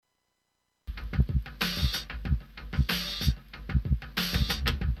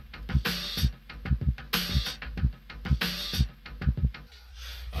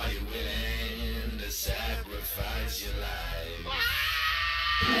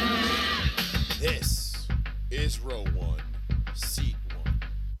This is row one, seat one.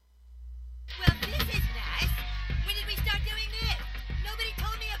 Well, this is nice. When did we start doing this? Nobody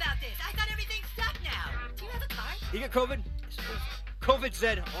told me about this. I thought everything sucked now. Do you have a card? You get COVID? COVID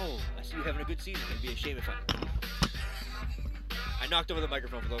said, oh, I see you having a good season. It'd be a shame if I knocked over the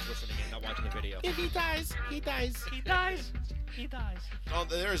microphone for those listening and not watching the video. If he dies, he dies. He dies. He dies.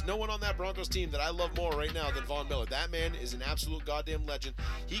 There is no one on that Broncos team that I love more right now than Von Miller. That man is an absolute goddamn legend.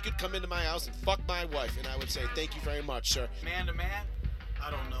 He could come into my house and fuck my wife, and I would say, thank you very much, sir. Man to man,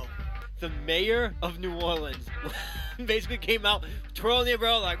 I don't know. The mayor of New Orleans basically came out twirling the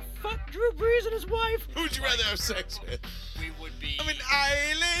umbrella like, fuck Drew Brees and his wife. Who'd you rather have sex with? We would be... I'm an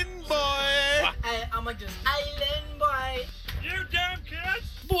island boy. I'm a just island boy. You damn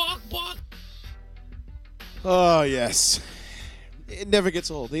kids! Walk, walk. Oh, yes. It never gets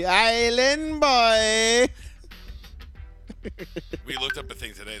old. The island boy. We looked up a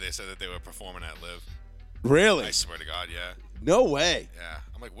thing today. They said that they were performing at Live. Really? I swear to God, yeah. No way. Yeah.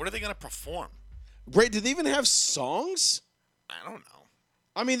 I'm like, what are they going to perform? Great. Did they even have songs? I don't know.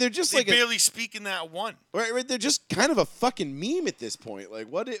 I mean, they're just They like barely speak in that one. right. They're just kind of a fucking meme at this point. Like,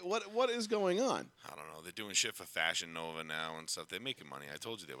 what is going on? I don't know. They're doing shit for Fashion Nova now and stuff. They're making money. I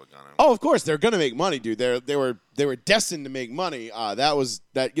told you they were gonna. Oh, of course they're gonna make money, dude. They were destined to make money.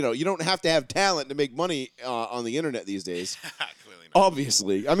 You don't have to have talent to make money on the internet these days. Clearly not.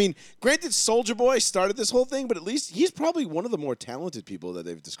 Obviously, I mean, granted, Soulja Boy started this whole thing, but at least he's probably one of the more talented people that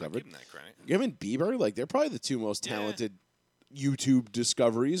they've discovered. Give them that credit. Him and Bieber, like they're probably the two most talented YouTube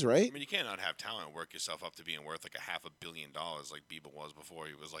discoveries, right? I mean, you can't not have talent and work yourself up to being worth like $500 million like Bieber was before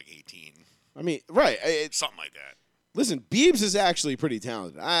he was like 18. I mean, right? Something like that. Listen, Biebs is actually pretty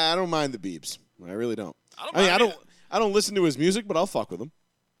talented. I don't mind the Biebs. I really don't. I don't listen to his music, but I'll fuck with him.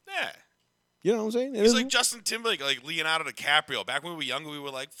 Yeah. You know what I'm saying? He's like Justin Timberlake, like Leonardo DiCaprio. Back when we were younger, we were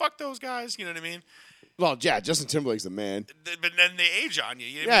like, fuck those guys. You know what I mean? Well, yeah, Justin Timberlake's the man. But then they age on you.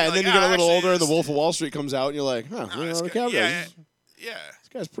 Yeah, and then you get a little older, and The Wolf of Wall Street comes out, and you're like, huh, Leonardo DiCaprio. Yeah. This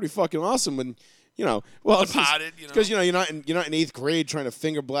guy's pretty fucking awesome. And well, Departed, because you're not in 8th grade trying to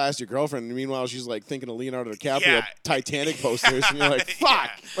finger blast your girlfriend, and meanwhile she's like thinking of Leonardo DiCaprio Titanic posters, and you're like,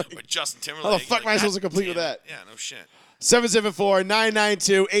 fuck. But Justin Timberlake. How the fuck am I supposed to complete with that? Yeah, no shit.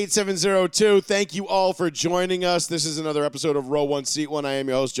 774-992-8702. Thank you all for joining us. This is another episode of Row 1, Seat 1. I am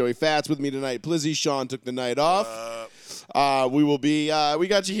your host, Joey Fats. With me tonight, Plizzy. Sean took the night off. We will be, we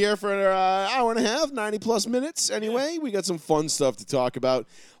got you here for an hour and a half, 90-plus minutes. Anyway, we got some fun stuff to talk about.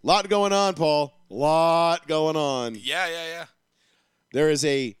 A lot going on, Paul. Lot going on. Yeah. There is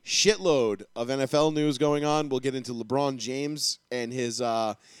a shitload of NFL news going on. We'll get into LeBron James and his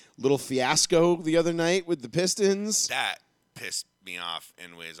little fiasco the other night with the Pistons. That pissed me off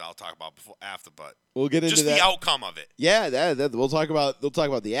in ways I'll talk about after, but we'll get into just that. the outcome of it. Yeah, that we'll talk about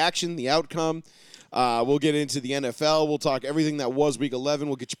the action, the outcome. We'll get into the NFL. We'll talk everything that was Week 11.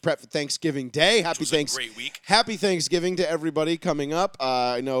 We'll get you prepped for Thanksgiving Day. A great week. Happy Thanksgiving to everybody coming up.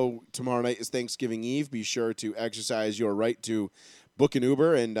 I know tomorrow night is Thanksgiving Eve. Be sure to exercise your right to book an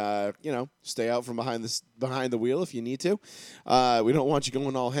Uber and stay out from behind the wheel if you need to. We don't want you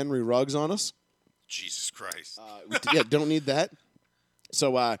going all Henry Ruggs on us. Jesus Christ. Don't need that.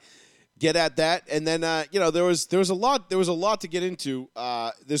 So get at that, and then there was a lot to get into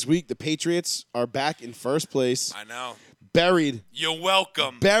this week. The Patriots are back in first place. I know. Buried. You're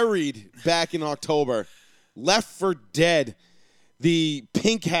welcome. Buried back in October. Left for dead. The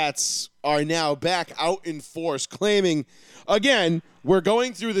Pink Hats are now back out in force, claiming, again, we're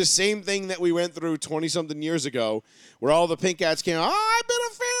going through the same thing that we went through 20-something years ago, where all the Pink Hats came out, I've been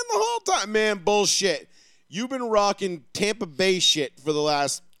a fan the whole time. Man, bullshit. You've been rocking Tampa Bay shit for the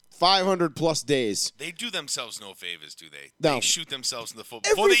last 500-plus days. They do themselves no favors, do they? No. They shoot themselves in the foot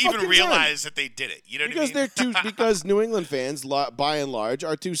before they even realize that they did it. You know what I mean? Because New England fans, by and large,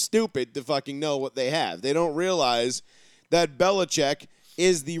 are too stupid to fucking know what they have. They don't realize that Belichick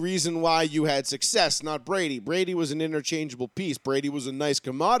is the reason why you had success, not Brady. Brady was an interchangeable piece. Brady was a nice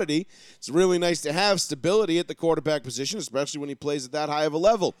commodity. It's really nice to have stability at the quarterback position, especially when he plays at that high of a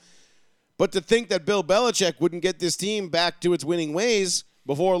level. But to think that Bill Belichick wouldn't get this team back to its winning ways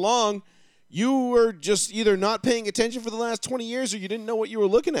before long, you were just either not paying attention for the last 20 years or you didn't know what you were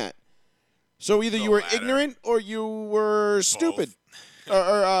looking at. So either you were ignorant or you were stupid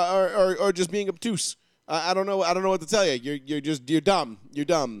or just being obtuse. I don't know what to tell you. You're dumb. You're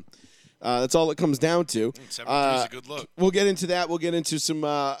dumb. That's all it comes down to. 73 is a good look. We'll get into that. We'll get into some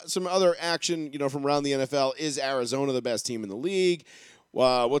other action, from around the NFL. Is Arizona the best team in the league?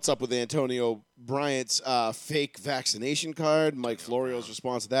 What's up with Antonio Bryant's fake vaccination card? Mike Florio's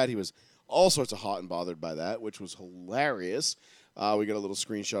response to that. He was all sorts of hot and bothered by that, which was hilarious. We got a little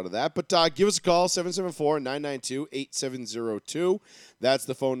screenshot of that. But give us a call, 774-992-8702. That's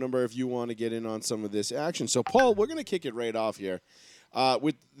the phone number if you want to get in on some of this action. So, Paul, we're going to kick it right off here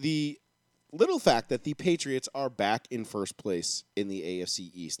with the little fact that the Patriots are back in first place in the AFC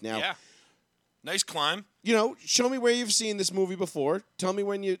East. Now, Yeah. Nice climb. Show me where you've seen this movie before. Tell me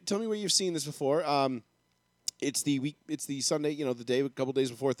where you've seen this before. It's the Sunday, the day, a couple days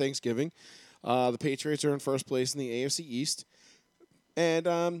before Thanksgiving. The Patriots are in first place in the AFC East.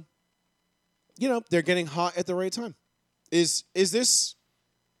 And, they're getting hot at the right time. Is this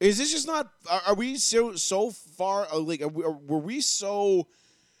just not? Are we so far? Were we so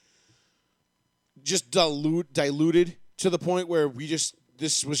just diluted to the point where we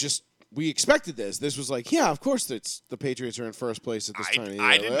expected this? This was like, yeah, of course, the Patriots are in first place at this time.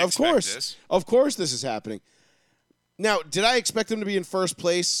 I didn't of expect course, this. Of course, this is happening. Now, did I expect them to be in first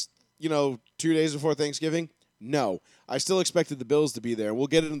place? 2 days before Thanksgiving? No. I still expected the Bills to be there. We'll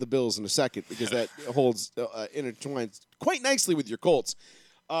get into the Bills in a second because that holds intertwines quite nicely with your Colts.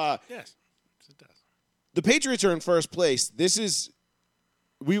 Yes, it does. The Patriots are in first place. This is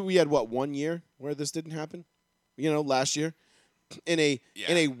we had 1 year where this didn't happen? Last year in a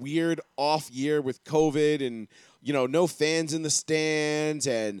weird off year with COVID and no fans in the stands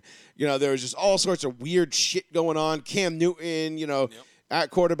and there was just all sorts of weird shit going on. Cam Newton, at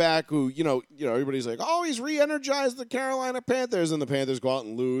quarterback who, everybody's like, oh, he's re-energized the Carolina Panthers, and the Panthers go out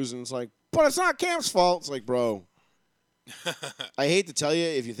and lose, and it's like, but it's not Cam's fault. It's like, bro, I hate to tell you,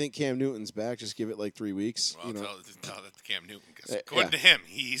 if you think Cam Newton's back, just give it like 3 weeks. Well, tell that to Cam Newton, because according to him,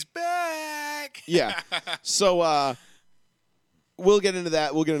 he's back. Yeah. So we'll get into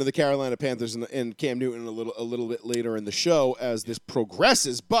that. We'll get into the Carolina Panthers and Cam Newton a little bit later in the show as this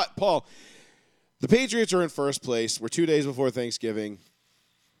progresses. But, Paul, the Patriots are in first place. We're 2 days before Thanksgiving.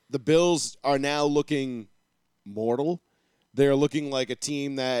 The Bills are now looking mortal. They're looking like a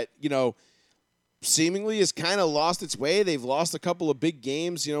team that, seemingly has kind of lost its way. They've lost a couple of big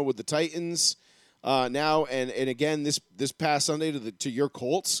games, with the Titans now, and again this past Sunday to your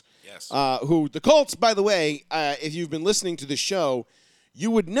Colts. Yes. Who the Colts, by the way, if you've been listening to the show,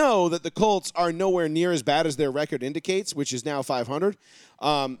 you would know that the Colts are nowhere near as bad as their record indicates, which is now 500.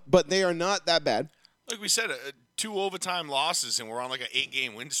 But they are not that bad. Like we said, 2 overtime losses, and we're on like an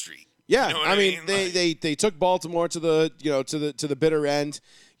 8-game win streak. Yeah, You know what I I mean, mean? they took Baltimore to the to the bitter end.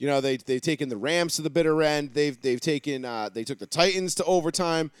 They've taken the Rams to the bitter end. They took the Titans to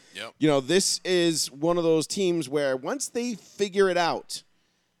overtime. Yep. This is one of those teams where once they figure it out,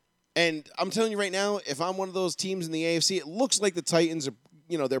 and I'm telling you right now, if I'm one of those teams in the AFC, it looks like the Titans are.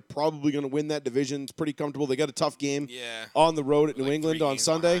 They're probably going to win that division. It's pretty comfortable. They got a tough game on the road at New England 3 on games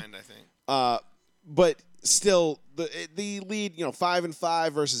Sunday. behind, I think. But still, the lead,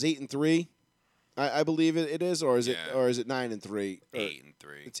 5-5 versus 8-3, I believe it is, or is it 9-3? 8-3.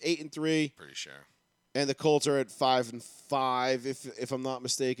 It's 8-3, Pretty sure. and the Colts are at 5-5, if I'm not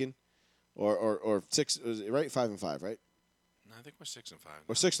mistaken, or 6, is it right? 5-5, right? No, I think we're 6-5.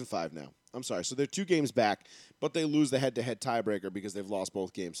 Or 6-5 now. I'm sorry. So they're 2 games back, but they lose the head-to-head tiebreaker because they've lost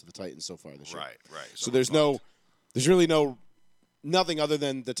both games to the Titans so far this year. Right. So there's really nothing other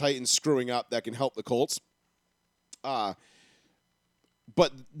than the Titans screwing up that can help the Colts. But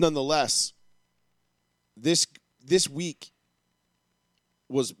nonetheless, this week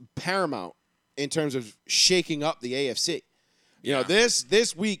was paramount in terms of shaking up the AFC.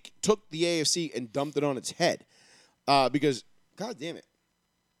 This week took the AFC and dumped it on its head because, God damn it,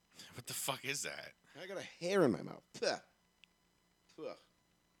 What the fuck is that? I got a hair in my mouth.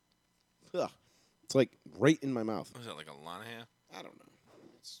 Ugh. It's like right in my mouth. Was that like a lawn hair? I don't know.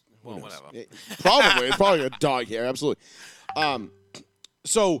 Well, Who knows? whatever. Probably. It's probably a dog hair. Absolutely.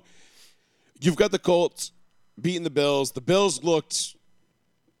 So you've got the Colts beating the Bills. The Bills looked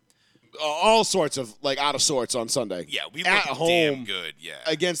all sorts of out of sorts on Sunday. Yeah, we at looked home damn good. Yeah.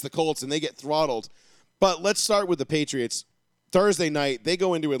 against the Colts, and they get throttled. But let's start with the Patriots. Thursday night, they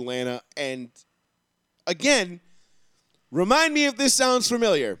go into Atlanta, and again, remind me if this sounds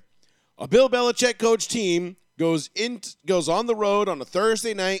familiar. A Bill Belichick coach team goes on the road on a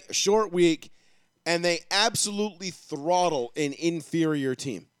Thursday night, a short week, and they absolutely throttle an inferior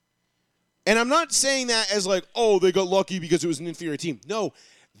team. And I'm not saying that as they got lucky because it was an inferior team. No,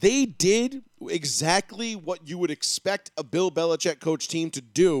 they did exactly what you would expect a Bill Belichick coach team to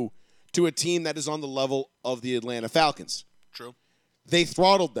do to a team that is on the level of the Atlanta Falcons. True. They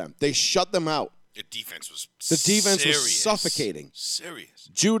throttled them. They shut them out. The defense was was suffocating. Serious.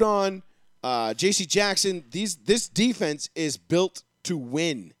 Judon, J.C. Jackson, this defense is built to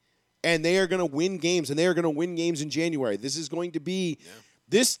win. And they are going to win games, and they are going to win games in January. This is going to be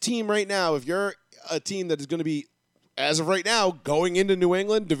this team right now, if you're a team that is going to be as of right now, going into New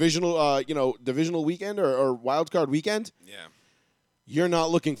England, divisional weekend or wild card weekend, Yeah. you're not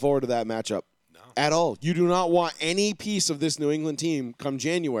looking forward to that matchup at all. You do not want any piece of this New England team come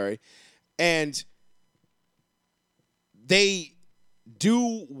January. And they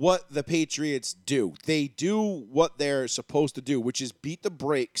do what the Patriots do. They do what they're supposed to do, which is beat the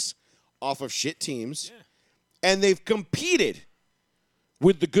brakes off of shit teams. Yeah. And they've competed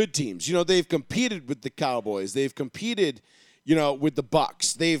with the good teams. You know, they've competed with the Cowboys. They've competed, with the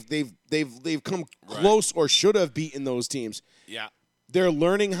Bucks. They've come close or should have beaten those teams. Yeah. They're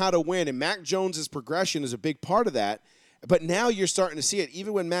learning how to win, and Mac Jones' progression is a big part of that. But now you're starting to see it.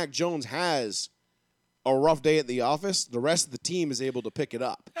 Even when Mac Jones has a rough day at the office, the rest of the team is able to pick it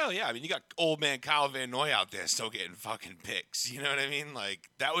up. Hell yeah. I mean, you got old man Kyle Van Noy out there still getting fucking picks. You know what I mean? Like,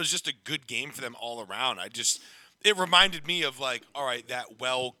 that was just a good game for them all around. It reminded me of, like, all right, that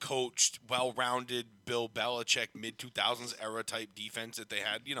well-coached, well-rounded Bill Belichick mid-2000s era type defense that they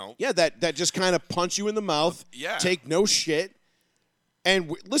had, Yeah, that just kind of punch you in the mouth, Yeah. take no shit.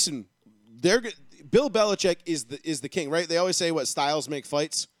 And listen, Bill Belichick is the king, right? They always say, what, styles make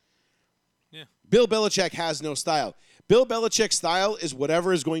fights? Yeah. Bill Belichick has no style. Bill Belichick's style is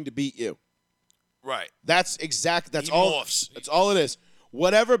whatever is going to beat you. Right. That's He all. morphs. That's all it is.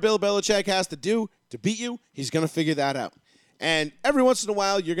 Whatever Bill Belichick has to do to beat you, he's going to figure that out. And every once in a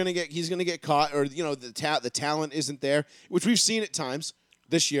while, he's going to get caught, or the talent isn't there, which we've seen at times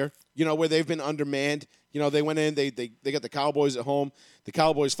this year. Where they've been undermanned. They went in, they got the Cowboys at home. The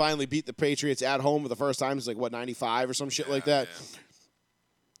Cowboys finally beat the Patriots at home for the first time. It's like, what, 95 or some shit like that. Yeah.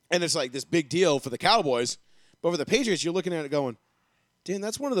 And it's like this big deal for the Cowboys. But for the Patriots, you're looking at it going, damn,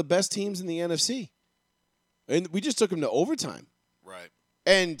 that's one of the best teams in the NFC. And we just took them to overtime. Right.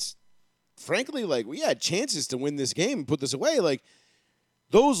 And frankly, like, we had chances to win this game and put this away. Like,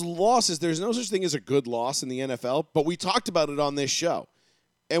 those losses, there's no such thing as a good loss in the NFL. But we talked about it on this show.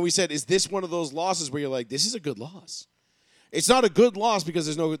 And we said, is this one of those losses where you're like, this is a good loss? It's not a good loss because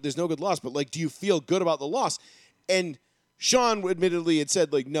there's no good loss. But, like, do you feel good about the loss? And Sean admittedly had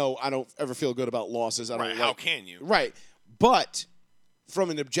said, like, no, I don't ever feel good about losses. I don't Right. How can you? Right. But from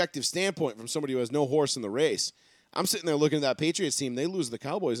an objective standpoint, from somebody who has no horse in the race, I'm sitting there looking at that Patriots team. They lose the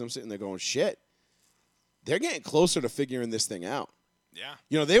Cowboys. I'm sitting there going, shit. They're getting closer to figuring this thing out.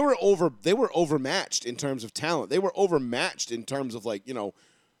 Yeah. They were overmatched in terms of talent. They were overmatched in terms of, like,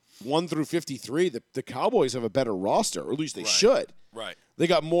 1 through 53. The Cowboys have a better roster, or at least they should. Right. They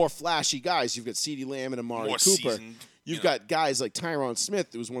got more flashy guys. You've got CeeDee Lamb and Amari More Cooper. seasoned, You've got guys like Tyron Smith,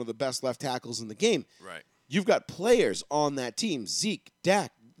 who's one of the best left tackles in the game. Right. You've got players on that team. Zeke,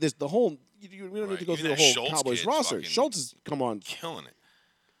 Dak. There's the whole. We don't need to go Even through the that whole Schultz Cowboys kid's roster. fucking Schultz is, come on, Killing it.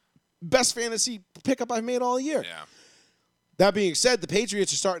 best fantasy pickup I've made all year. Yeah. That being said, the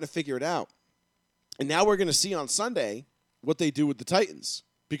Patriots are starting to figure it out. And now we're going to see on Sunday what they do with the Titans.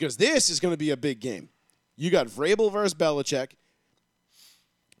 Because this is going to be a big game. You got Vrabel versus Belichick.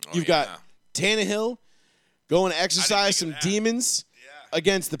 You've got Tannehill going to exercise some demons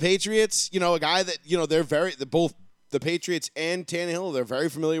against the Patriots. A guy that, they're both the Patriots and Tannehill, they're very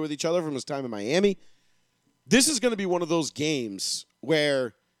familiar with each other from his time in Miami. This is going to be one of those games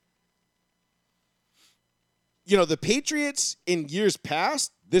where, the Patriots in years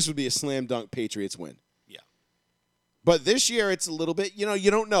past, this would be a slam dunk Patriots win. Yeah. But this year, it's a little bit,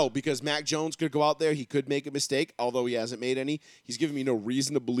 you don't know because Mac Jones could go out there. He could make a mistake, although he hasn't made any. He's given me no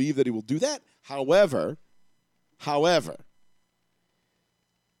reason to believe that he will do that. However,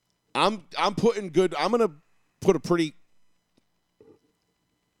 I'm putting good. I'm going to put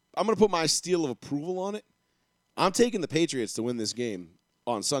my seal of approval on it. I'm taking the Patriots to win this game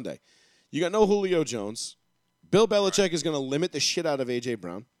on Sunday. You got no Julio Jones. Bill Belichick is going to limit the shit out of A.J.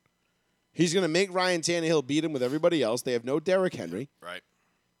 Brown. He's going to make Ryan Tannehill beat him with everybody else. They have no Derrick Henry. Right.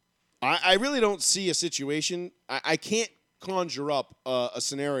 I really don't see a situation. I can't conjure up a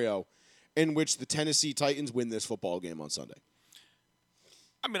scenario in which the Tennessee Titans win this football game on Sunday.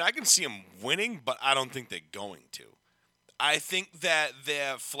 I mean, I can see them winning, but I don't think they're going to. I think that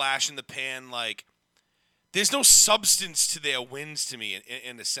they're flash in the pan, like, there's no substance to their wins to me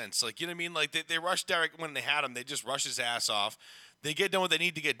in a sense. Like, you know what I mean? Like, they rushed Derek when they had him. They just rush his ass off. They get done what they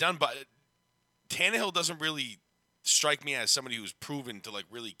need to get done, but Tannehill doesn't really strike me as somebody who's proven to, like,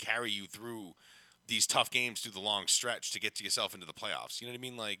 really carry you through these tough games through the long stretch to get to yourself into the playoffs. You know what I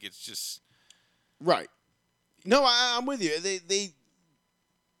mean? Like, it's just... Right. No, I'm with you.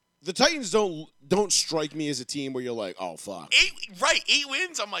 The Titans don't strike me as a team where you're like, oh fuck. 8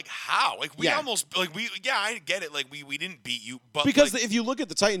 wins. I'm like, how? Like we Yeah. almost like we yeah, I get it. Like we didn't beat you, but Because like, if you look at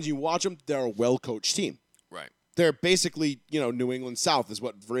the Titans, you watch them, they're a well-coached team. right. They're basically, New England South is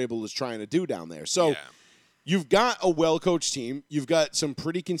what Vrabel is trying to do down there. So Yeah. You've got a well-coached team. You've got some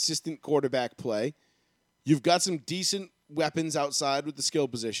pretty consistent quarterback play. You've got some decent weapons outside with the skill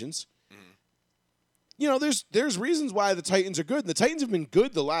positions. You know, there's reasons why the Titans are good. And the Titans have been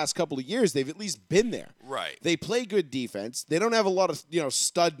good the last couple of years. They've at least been there. Right. They play good defense. They don't have a lot of,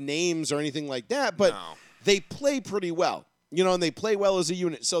 stud names or anything like that, but they play pretty well. And they play well as a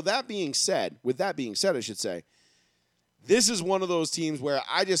unit. So with that being said, I should say, this is one of those teams where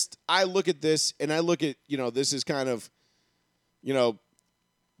I look at this and I look at, this is kind of,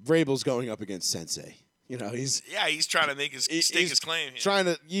 Vrabel's going up against Sensei. He's trying to make his claim. Trying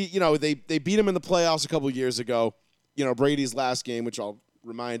to, they beat him in the playoffs a couple of years ago. Brady's last game, which I'll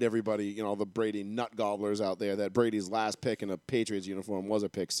remind everybody, the Brady nut gobblers out there, that Brady's last pick in a Patriots uniform was a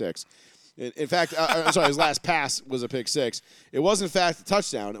pick six. In fact, I'm sorry, his last pass was a pick six. It was, in fact, a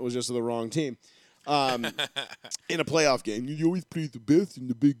touchdown. It was just the wrong team. In a playoff game, you always play the best in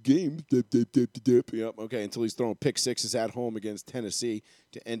the big games. Yep. Okay. Until he's throwing pick sixes at home against Tennessee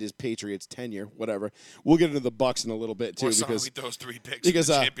to end his Patriots tenure. Whatever. We'll get into the Bucks in a little bit too, because he throws 3 picks in the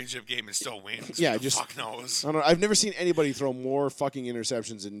championship game and still wins. Yeah, Who the fuck knows. I don't know. I've never seen anybody throw more fucking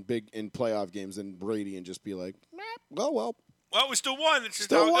interceptions in playoff games than Brady and just be like, well. Well, we still won. It's just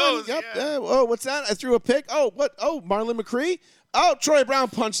Still how won. it goes. Yep. Yeah. Oh, what's that? I threw a pick. Oh, what? Oh, Marlon McCree. Oh, Troy Brown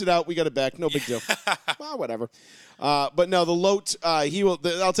punched it out. We got it back. No big deal. Well, whatever. But no, the Lote, he will.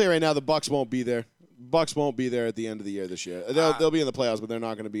 I'll tell you right now, the Bucks won't be there. Bucks won't be there at the end of the year this year. They'll be in the playoffs, but they're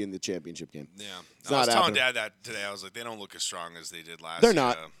not going to be in the championship game. Yeah. It's I was not telling happening. Dad that today. I was like, they don't look as strong as they did last They're year.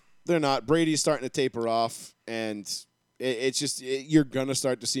 not. They're not. Brady's starting to taper off, and it's just you're going to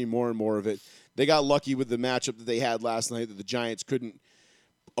start to see more and more of it. They got lucky with the matchup that they had last night that the Giants couldn't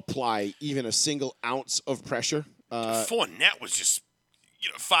apply even a single ounce of pressure. Fournette was just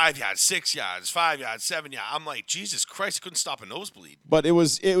 5 yards, 6 yards, 5 yards, 7 yards. I'm like, Jesus Christ, couldn't stop a nosebleed. But it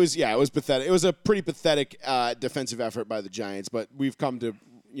was pathetic. It was a pretty pathetic defensive effort by the Giants, but we've come to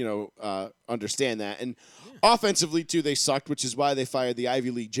understand that. And offensively too, they sucked, which is why they fired the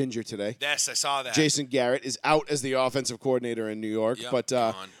Ivy League ginger today. Yes, I saw that. Jason Garrett is out as the offensive coordinator in New York, Yep, but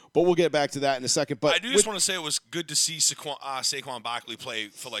gone. we'll get back to that in a second. But I do just want to say it was good to see Saquon Barkley play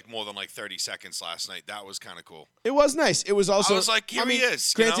for more than 30 seconds last night. That was kind of cool. It was nice. It was also. I was like, here he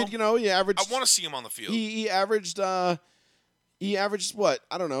is. Granted, he averaged. I want to see him on the field. He averaged. He averaged what?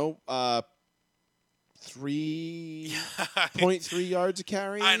 I don't know. 3.3 yards a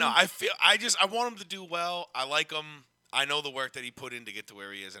carry. I know. I want him to do well. I like him. I know the work that he put in to get to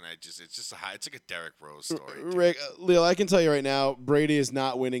where he is, and it's like a Derrick Rose story. Rick, Leo, I can tell you right now, Brady is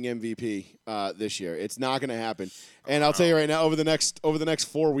not winning MVP this year. It's not going to happen. And I'll tell you right now, over the next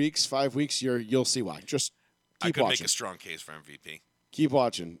 4 weeks, 5 weeks, you'll see why. Just keep I could watching. make a strong case for MVP. Keep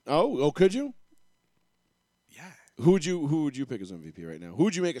watching. Oh, could you? Yeah. Who would you pick as MVP right now? Who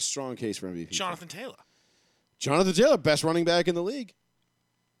would you make a strong case for MVP? Jonathan Taylor. Jonathan Taylor, best running back in the league.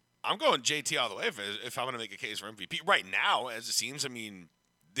 I'm going JT all the way if I'm going to make a case for MVP. Right now, as it seems, I mean,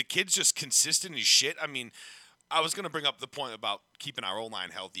 the kid's just consistent as shit. I mean, I was going to bring up the point about keeping our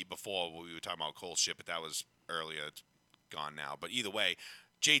O-line healthy before we were talking about Cole's shit, but that was earlier. It's gone now. But either way,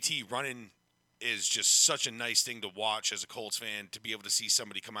 JT running is just such a nice thing to watch as a Colts fan, to be able to see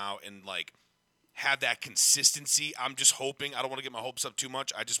somebody come out and, have that consistency. I'm just hoping. I don't want to get my hopes up too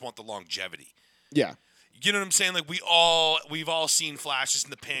much. I just want the longevity. Yeah. You know what I'm saying? We've all seen flashes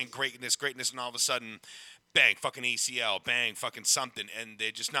in the pan, greatness, and all of a sudden, bang, fucking ACL, bang, fucking something, and they're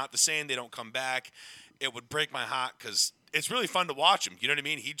just not the same. They don't come back. It would break my heart because it's really fun to watch him. You know what I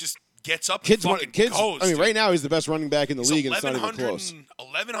mean? He just gets up and fucking goes. I mean, right now he's the best running back in the league, and it's not even close.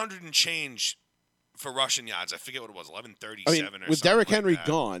 1,100 and change for rushing yards. I forget what it was, 1137 I mean, or something. with Derrick like Henry that.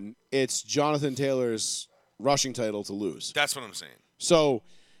 gone, it's Jonathan Taylor's rushing title to lose. That's what I'm saying. So,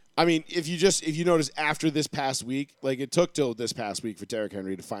 I mean, if you notice after this past week, it took till this past week for Derrick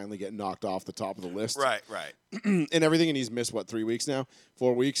Henry to finally get knocked off the top of the list. Right. And everything, and he's missed, 3 weeks now?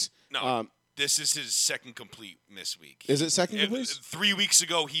 4 weeks? No, this is his second complete miss week. Is it second complete? 3 weeks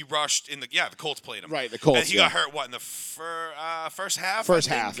ago, he rushed in the Colts played him. Right, the Colts. And he got hurt, in the first half? First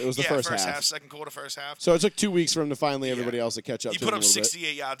half. It was the first half. Second quarter, first half. So it took 2 weeks for him to finally everybody else to catch up He to put him up a little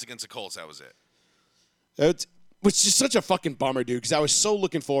 68 yards against the Colts. That was it. bit. Which is such a fucking bummer, dude, because I was so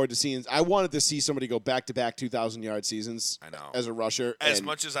looking forward to seeing – I wanted to see somebody go back-to-back 2,000-yard seasons I know. as a rusher. As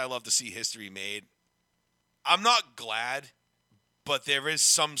much as I love to see history made, I'm not glad, but there is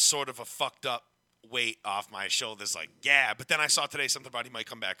some sort of a fucked up weight off my shoulders. But then I saw today something about he might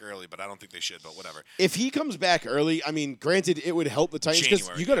come back early, but I don't think they should, but whatever. If he comes back early, I mean, granted, it would help the Titans because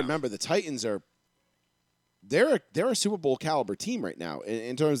January, you got to yeah. remember the Titans are – they're a Super Bowl caliber team right now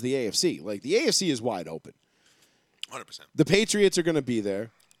in terms of the AFC. The AFC is wide open. 100%. The Patriots are going to be there.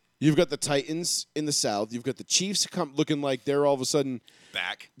 You've got the Titans in the South. You've got the Chiefs looking like they're all of a sudden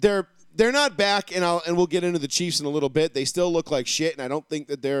Back. they're not back, and we'll get into the Chiefs in a little bit. They still look like shit, and I don't think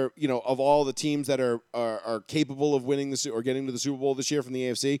that they're of all the teams that are capable of winning or getting to the Super Bowl this year from the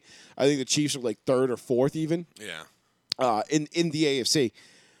AFC. I think the Chiefs are like third or fourth even. Yeah. In the AFC,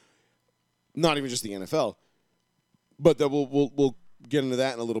 not even just the NFL, but that we'll get into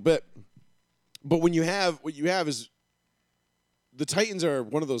that in a little bit. But what you have is the Titans are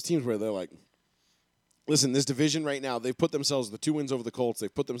one of those teams where they're like, listen, this division right now, they've put themselves the 2 wins over the Colts.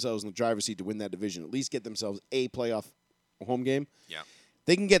 They've put themselves in the driver's seat to win that division, at least get themselves a playoff home game. Yeah.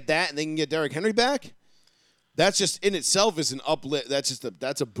 They can get that, and they can get Derrick Henry back. That's just in itself is an uplift.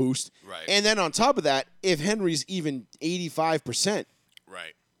 That's a boost. Right. And then on top of that, if Henry's even 85%,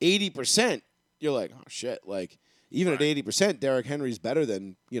 Right. 80%, you're like, oh shit. Like even at 80%, Derrick Henry's better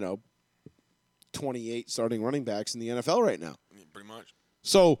than 28 starting running backs in the NFL right now. Yeah, pretty much.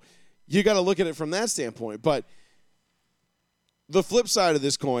 So you got to look at it from that standpoint. But the flip side of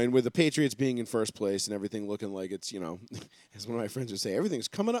this coin, with the Patriots being in first place and everything looking like it's, as one of my friends would say, everything's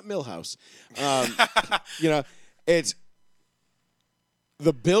coming up Millhouse. It's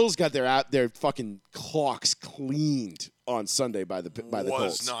the Bills got their fucking clocks cleaned on Sunday by the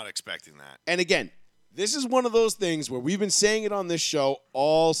Colts. Was not expecting that. And again, this is one of those things where we've been saying it on this show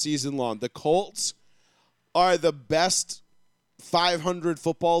all season long. The Colts are the best 500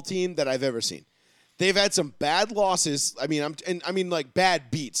 football team that I've ever seen. They've had some bad losses. I mean, like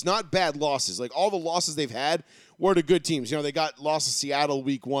bad beats, not bad losses. Like all the losses they've had were to good teams. They got lost to Seattle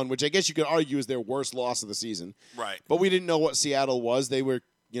week 1, which I guess you could argue is their worst loss of the season. Right. But we didn't know what Seattle was. They were,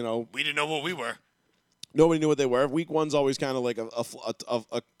 We didn't know what we were. Nobody knew what they were. Week 1's always kind of like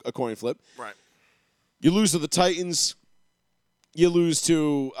a coin flip. Right. You lose to the Titans. You lose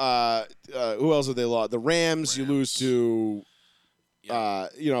to who else have they lost? The Rams. You lose to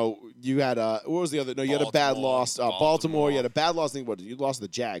you had what was the other? No, you had a bad loss. Baltimore. You had a bad loss. I think you lost to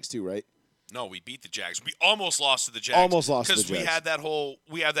the Jags too, right? No, we beat the Jags. We almost lost to the Jags. Almost lost to the because Jags.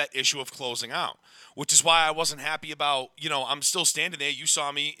 we had that issue of closing out, which is why I wasn't happy about. I'm still standing there. You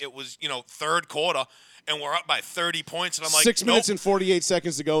saw me. It was third quarter, and we're up by 30 points, and I'm like 6 minutes and 48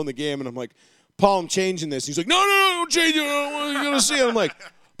 seconds to go in the game, and I'm like, Paul, I'm changing this. He's like, no, don't change it. What are you gonna see? And I'm like,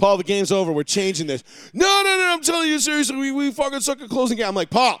 Paul, the game's over. We're changing this. No, I'm telling you seriously. We fucking suck at closing game. I'm like,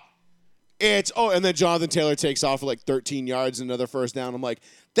 Paul, and then Jonathan Taylor takes off for like 13 yards and another first down. I'm like,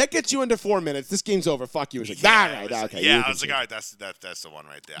 that gets you into 4 minutes. This game's over. Fuck you. He's like, okay. Yeah, I was like, all right, that's the one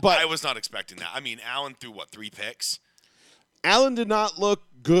right there. But I was not expecting that. I mean, Allen threw 3 picks. Allen did not look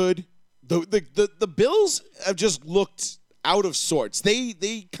good. The Bills have just looked out of sorts.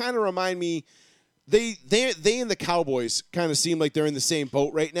 They kind of remind me. They and the Cowboys kind of seem like they're in the same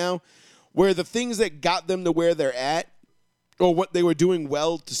boat right now, where the things that got them to where they're at, or what they were doing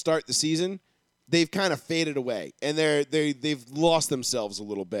well to start the season, they've kind of faded away, and they've lost themselves a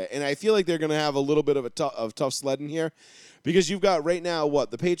little bit. And I feel like they're going to have a little bit of a tough sledding here, because you've got right now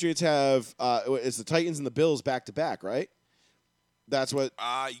what the Patriots have. It's the Titans and the Bills back to back, right? That's what.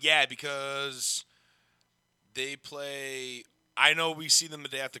 Yeah, because they play. I know we see them the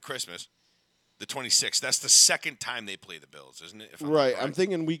day after Christmas. The 26th. That's the second time they play the Bills, isn't it? Right. I'm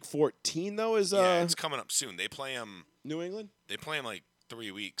thinking week 14 though is. Yeah, it's coming up soon. They play them. New England. They play them like 3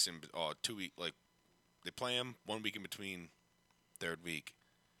 weeks or 2 weeks. Like they play them 1 week in between, third week.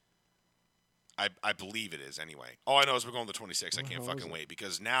 I believe it is anyway. All I know is we're going to the 26th. I can't fucking wait,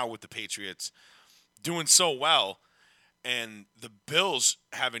 because now with the Patriots doing so well, and the Bills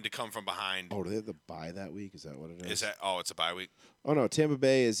having to come from behind. Oh, do they have the bye that week? Is that what it is? Is that? Oh, it's a bye week. Oh no, Tampa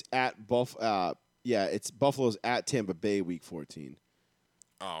Bay is at yeah, it's Buffalo's at Tampa Bay week 14.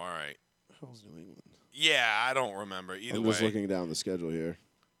 Oh, all right. How's New England? Yeah, I don't remember either I'm way. just looking down the schedule here.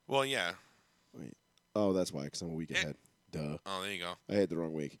 Well, yeah. Wait. Oh, that's why, because I'm a week ahead. Duh. Oh, there you go. I had the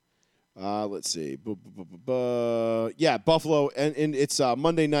wrong week. Let's see. Yeah, Buffalo, and it's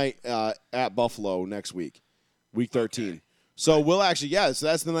Monday night at Buffalo next week, week 13. Okay. So we'll actually, so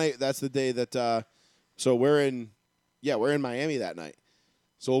that's the night. That's the day that. So we're in Miami that night.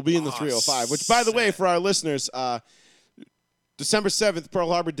 So we'll be in the 305. Which, by the way, for our listeners, December 7th,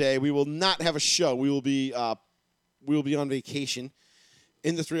 Pearl Harbor Day, we will not have a show. We will be on vacation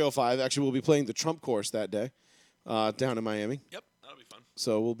in the 305. Actually, we'll be playing the Trump course that day down in Miami. Yep, that'll be fun.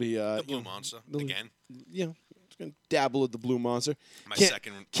 So we'll be the Blue Monster again. Yeah, just gonna dabble at the Blue Monster. My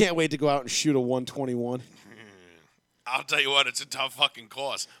second. Can't wait to go out and shoot a 121. I'll tell you what, it's a tough fucking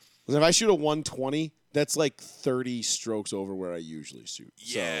course. If I shoot a 120, that's like 30 strokes over where I usually shoot.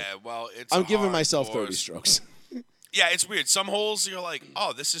 Yeah, well, it's. I'm giving myself course. 30 strokes. Yeah, it's weird. Some holes you're like,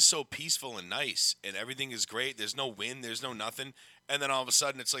 oh, this is so peaceful and nice, and everything is great. There's no wind, there's no nothing. And then all of a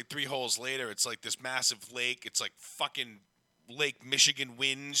sudden, it's like 3 holes later, it's like this massive lake. It's like fucking Lake Michigan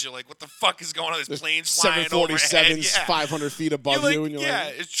winds. You're like, what the fuck is going on? There's planes flying overhead. 747s Yeah. 500 feet above You're you. like, And you're yeah,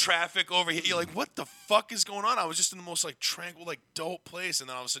 like, it's traffic over here. You're like, what the fuck is going on? I was just in the most like tranquil, like dope place, and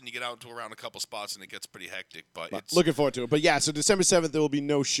then all of a sudden you get out into around a couple spots and it gets pretty hectic. But it's looking forward to it. But yeah, so December 7th, there will be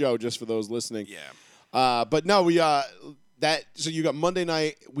no show just for those listening. yeah. But no, so you got Monday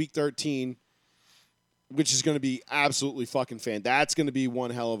night, week 13, which is going to be absolutely fucking That's going to be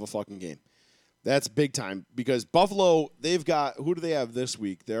one hell of a fucking game. That's big time because Buffalo, they've got, who do they have this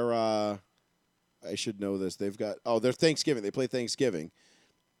week? They're, I should know this. They've got, they're Thanksgiving. They play Thanksgiving.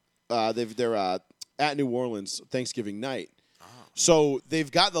 They're at New Orleans Thanksgiving night. Oh. So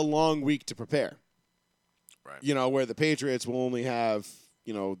they've got the long week to prepare. Right. You know, where the Patriots will only have,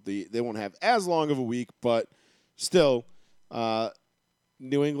 they won't have as long of a week, but still,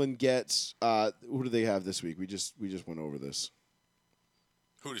 New England gets, who do they have this week? We just went over this.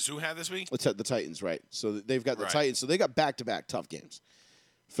 Who does who have this week? The Titans, right. So they've got the Right. Titans. So they got back-to-back tough games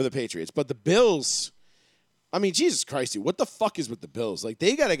for the Patriots. But the Bills, I mean, Jesus Christ, dude, what the fuck is with the Bills? Like,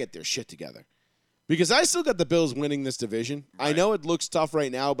 they got to get their shit together. Because I still got the Bills winning this division. Right. I know it looks tough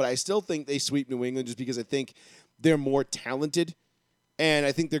right now, but I still think they sweep New England just because I think they're more talented. And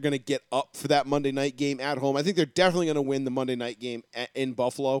I think they're going to get up for that Monday night game at home. I think they're definitely going to win the Monday night game in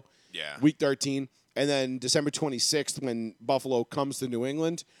Buffalo. Yeah. Week 13. And then December 26th, when Buffalo comes to New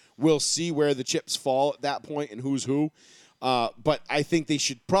England, we'll see where the chips fall at that point and who's who. But I think they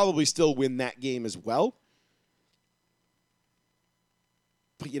should probably still win that game as well.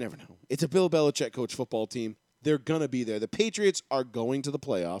 But you never know. It's a Bill Belichick coach football team. They're going to be there. The Patriots are going to the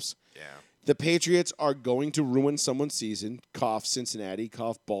playoffs. Yeah. The Patriots are going to ruin someone's season. Cough Cincinnati,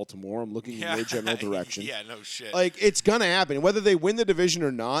 cough Baltimore. I'm looking in their general direction. Yeah, no shit. Like, it's going to happen. Whether they win the division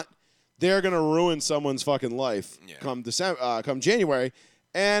or not, they're going to ruin someone's fucking life come January,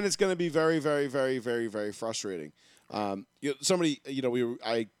 and it's going to be very, very, very, very, very frustrating. I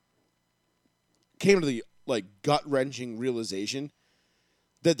came to the gut-wrenching realization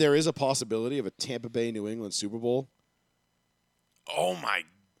that there is a possibility of a Tampa Bay New England Super Bowl. Oh my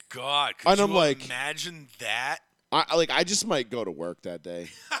God! And Could I'm you like, imagine that? I just might go to work that day.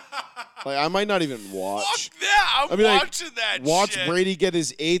 I might not even watch. Fuck that! I'm watching that. Watch shit. Brady get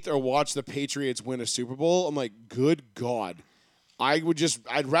his 8th or watch the Patriots win a Super Bowl. I'm like, good God. I'd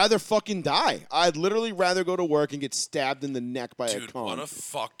rather fucking die. I'd literally rather go to work and get stabbed in the neck by a Dude, con. what a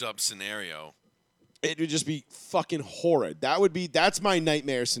fucked up scenario. It would just be fucking horrid. That's my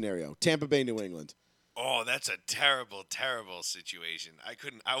nightmare scenario. Tampa Bay, New England. Oh, that's a terrible, terrible situation.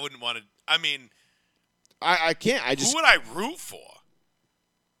 I wouldn't want to. I mean, I can't. who would I root for?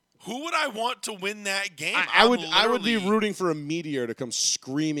 Who would I want to win that game? I would be rooting for a meteor to come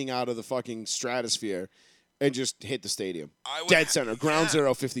screaming out of the fucking stratosphere and just hit the stadium. Dead center. Ground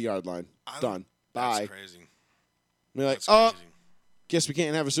zero, 50-yard line. Done. Bye. That's crazy. Be like, That's crazy. guess we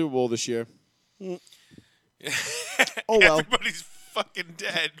can't have a Super Bowl this year. Oh, well. Everybody's fucking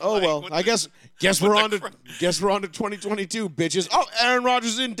dead. Oh, Like, well. what I the- guess what we're the on to cra- guess we're on to 2022, bitches. Oh, Aaron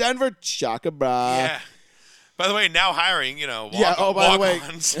Rodgers in Denver. Shaka bra. Yeah. By the way, now hiring, Yeah. Oh, by the way,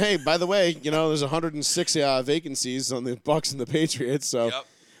 walk-ons. hey, by the way, there's 106 vacancies on the Bucks and the Patriots. So,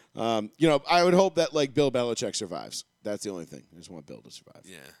 Yep. I would hope that Bill Belichick survives. That's the only thing. I just want Bill to survive.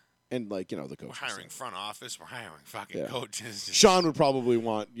 Yeah. And the coach. We're hiring front office. We're hiring fucking Yeah. coaches. Sean would probably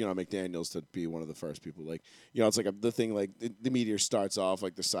want McDaniels to be one of the first people. It's the thing the meteor starts off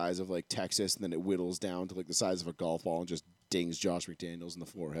the size of Texas, and then it whittles down to the size of a golf ball and just dings Josh McDaniels in the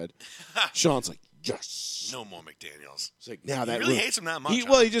forehead. Sean's like, yes. No more McDaniels. It's like now He that really hates him that much. He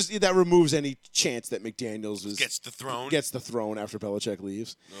huh? just that removes any chance that McDaniels gets the throne. gets the throne after Belichick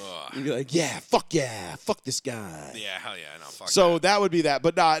leaves. Ugh. You'd be like, yeah, fuck this guy. Yeah, hell yeah, no, fuck So that. that would be that,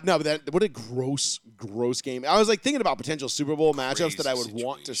 but what a gross game. I was thinking about potential Super Bowl matchups that I would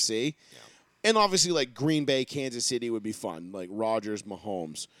want to see, and obviously Green Bay, Kansas City would be fun, Rodgers,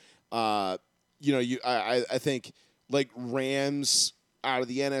 Mahomes. I think Rams out of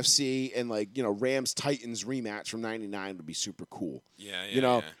the NFC and Rams Titans rematch from '99 would be super cool.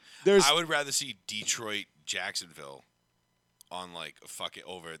 Yeah. There's I would rather see Detroit, Jacksonville on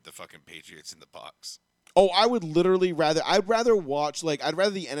over the fucking Patriots and the Bucks. Oh, I would literally I'd rather watch, I'd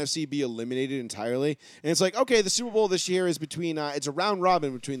rather the NFC be eliminated entirely. And it's okay, the Super Bowl this year is between, it's a round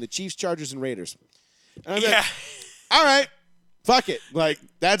robin between the Chiefs, Chargers, and Raiders. And I'd be like, all right, fuck it.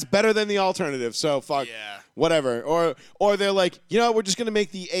 That's better than the alternative. So fuck, whatever. Or they're we're just going to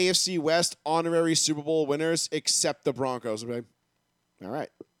make the AFC West honorary Super Bowl winners except the Broncos. I'm like, all right,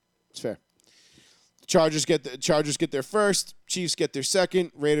 it's fair. Chargers get their first, Chiefs get their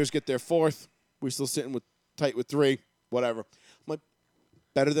second, Raiders get their fourth. We're still sitting tight with 3, whatever. I'm like,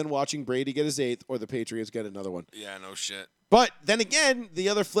 Better than watching Brady get his 8th or the Patriots get another one. Yeah, no shit. But then again, the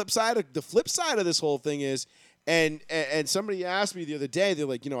flip side of this whole thing is, and somebody asked me the other day, they're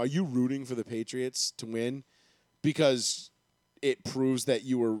like, are you rooting for the Patriots to win because it proves that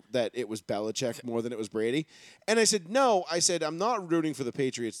it was Belichick more than it was Brady? And I said, no. I said, I'm not rooting for the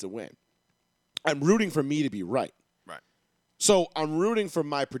Patriots to win. I'm rooting for me to be right. Right. So I'm rooting for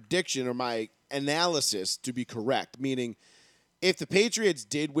my prediction or my analysis to be correct, meaning if the Patriots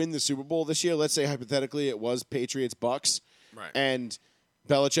did win the Super Bowl this year, let's say hypothetically it was Patriots-Bucks, Right. and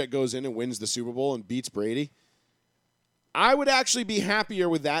Belichick goes in and wins the Super Bowl and beats Brady, I would actually be happier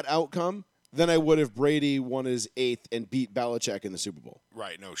with that outcome than I would if Brady won his 8th and beat Belichick in the Super Bowl.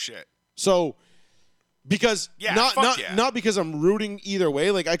 Right, no shit. So, because Yeah, not because I'm rooting either way.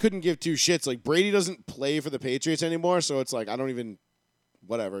 Like, I couldn't give two shits. Like, Brady doesn't play for the Patriots anymore, so it's like I don't even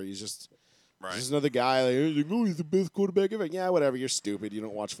whatever. He's just another guy. Like, oh, he's the best quarterback ever. Yeah, whatever. You're stupid. You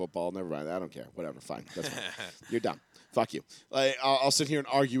don't watch football. Never mind. I don't care. Whatever. Fine. That's fine. You're dumb. Fuck you. Like, I'll sit here and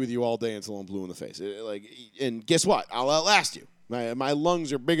argue with you all day until I'm blue in the face. And guess what? I'll outlast you. My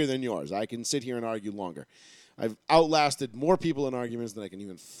lungs are bigger than yours. I can sit here and argue longer. I've outlasted more people in arguments than I can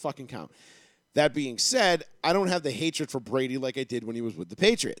even fucking count. That being said, I don't have the hatred for Brady like I did when he was with the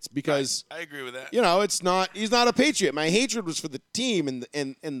Patriots because I agree with that. He's not a Patriot. My hatred was for the team and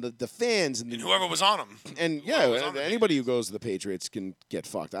the fans and whoever was on him. And was on the anybody who goes to the Patriots can get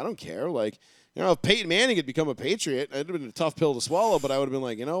fucked. I don't care. Like, if Peyton Manning had become a Patriot, it'd have been a tough pill to swallow, but I would have been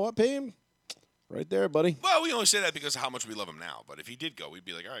like, you know what, Peyton? Right there, buddy. Well, we only say that because of how much we love him now. But if he did go, we'd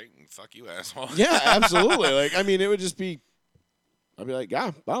be like, all right, fuck you, asshole. Yeah, absolutely. Like, I mean, it would just be, I'd be like,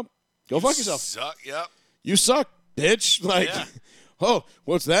 yeah, well, go fuck yourself. Suck, yep. You suck, bitch. Like, Yeah. Oh,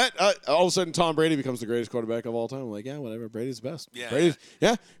 what's that? All of a sudden, Tom Brady becomes the greatest quarterback of all time. I'm like, yeah, whatever. Brady's the best.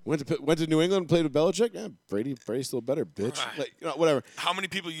 Yeah. Went to New England, played with Belichick. Yeah, Brady's still better, bitch. Right. Like, whatever. How many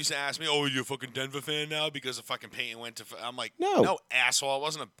people used to ask me, "Oh, are you a fucking Denver fan now because the fucking Peyton went to?" I'm like, No, asshole. I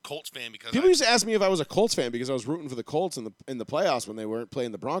wasn't a Colts fan because people used to ask me if I was a Colts fan because I was rooting for the Colts in the playoffs when they weren't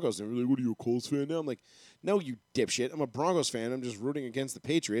playing the Broncos. And they were like, "What are you, a Colts fan now?" I'm like, "No, you dipshit. I'm a Broncos fan. I'm just rooting against the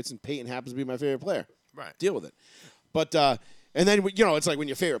Patriots, and Peyton happens to be my favorite player. Right. Deal with it." But and then it's like when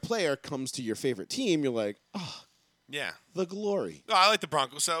your favorite player comes to your favorite team, you're like, oh, Yeah. the glory. No, I like the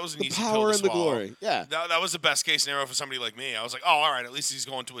Broncos. So that was an The easy power pill to and the swallow. glory. Yeah. That was the best case scenario for somebody like me. I was like, oh, all right, at least he's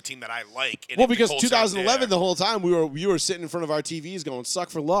going to a team that I like. And Well, if the because Colts aren't 2011, there- the whole time we were sitting in front of our TVs going suck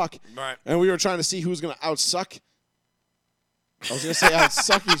for luck, Right. and we were trying to see who's going to outsuck. I was going to say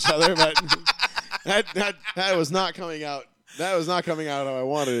outsuck each other, but that was not coming out. That was not coming out how I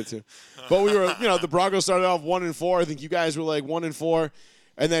wanted it to. But we were, the Broncos started off 1-4. I think you guys were like 1-4.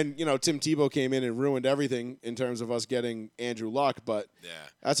 And then, Tim Tebow came in and ruined everything in terms of us getting Andrew Luck. But Yeah.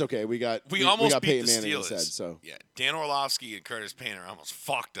 that's okay. We almost got beat Peyton the Manning Steelers. instead. So Yeah, Dan Orlovsky and Curtis Painter almost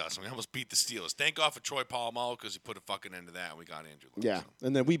fucked us. We almost beat the Steelers. Thank God for Troy Polamalu because he put a fucking end to that, and we got Andrew Luck. yeah, So.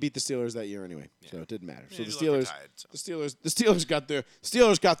 and then we beat the Steelers that year anyway, so it didn't matter. So Andrew the Luck Steelers, retired, so. the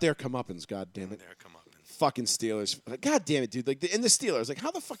Steelers got their comeuppance. God damn it. There, come up. Fucking Steelers. God damn it, dude. Like, and the Steelers. Like,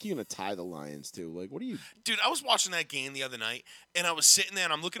 how the fuck are you going to tie the Lions to? Like, what are you... Dude, I was watching that game the other night, and I was sitting there,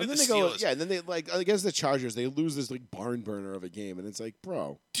 and I'm looking And at then the they go... Steelers. Yeah, and then they, like, against the Chargers, they lose this, like, barn burner of a game. And it's like,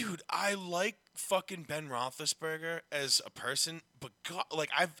 bro. Dude, I like fucking Ben Roethlisberger as a person, but God, like,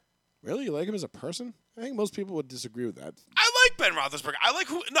 Really? You like him as a person? I think most people would disagree with that. I like Ben Roethlisberger. I like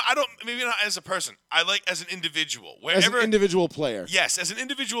who... No, I don't... Maybe not as a person. I like as an individual. As Wherever... an individual player. Yes, as an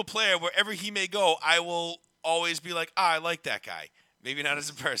individual player, wherever he may go, I will always be like, I like that guy. Maybe not as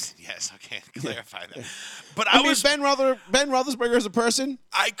a person. Yes, okay, clarify that. But I mean, Ben Roethlisberger as a person,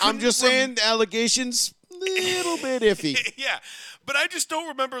 I'm couldn't just saying, allegations, little bit iffy. Yeah, but I just don't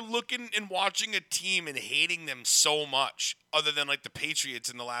remember looking and watching a team and hating them so much, other than like the Patriots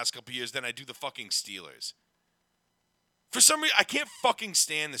in the last couple of years, than I do the fucking Steelers. For some reason, I can't fucking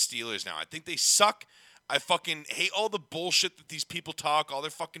stand the Steelers now. I think they suck. I fucking hate all the bullshit that these people talk, all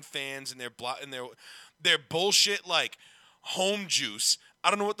their fucking fans and their bullshit like home juice. I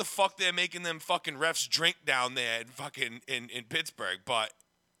don't know what the fuck they're making them fucking refs drink down there in fucking in Pittsburgh, but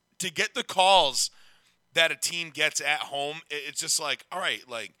to get the calls that a team gets at home, it's just like, all right,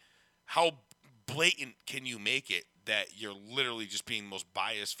 like how blatant can you make it that you're literally just being the most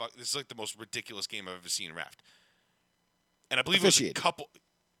biased? This is like the most ridiculous game I've ever seen ref. And I believe Officiated. it was a couple.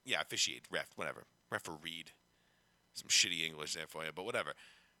 Yeah, officiate, ref, whatever. Refereed. Some shitty English there for you, but whatever.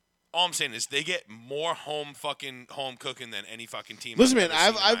 All I'm saying is they get more home cooking than any fucking team. Listen, man,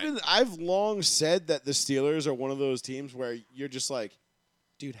 I've ever seen. I've long said that the Steelers are one of those teams where you're just like,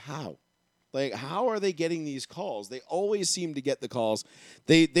 dude, how? Like, how are they getting these calls? They always seem to get the calls.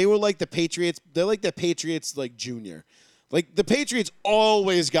 They were like the Patriots. They're like the Patriots, like junior. Like the Patriots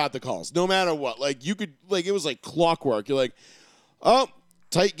always got the calls, no matter what. Like you could, like it was like clockwork. You're like, oh,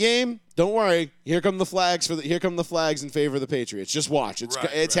 tight game. Don't worry. Here come the flags in favor of the Patriots. Just watch.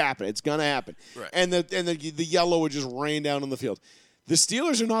 It's happening. It's gonna happen. Right. And the yellow would just rain down on the field. The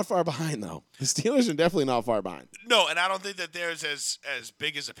Steelers are not far behind though. The Steelers are definitely not far behind. No, and I don't think that they're as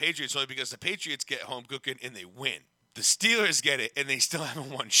big as the Patriots, only because the Patriots get home cooking and they win. The Steelers get it and they still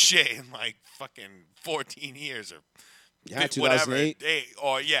haven't won shit in like fucking 14 years or Yeah, whatever. 2008.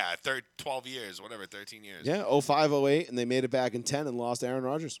 12 years, whatever, 13 years. Yeah, 05, 08, and they made it back in 10 and lost Aaron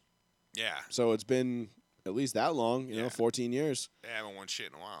Rodgers. Yeah. So it's been at least that long, you know, 14 years They haven't won shit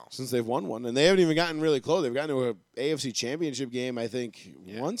in a while. since they've won one. And they haven't even gotten really close. They've gotten to an AFC championship game, I think,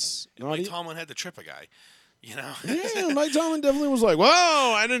 once. And Mike Tomlin had to trip a guy, you know? Yeah, Mike Tomlin definitely was like, whoa,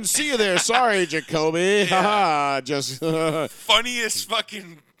 I didn't see you there. Sorry, Jacoby. Haha, just Funniest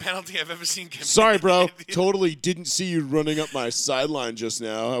fucking penalty I've ever seen. sorry, bro. Totally didn't see you running up my sideline just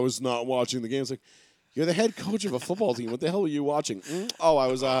now. I was not watching the game. It's like, you're the head coach of a football team. What the hell were you watching? Oh, I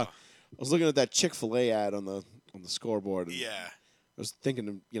was looking at that Chick-fil-A ad on the scoreboard. And Yeah. I was thinking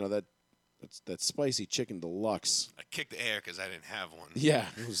of, you know, that spicy chicken deluxe. I kicked the air because I didn't have one. Yeah,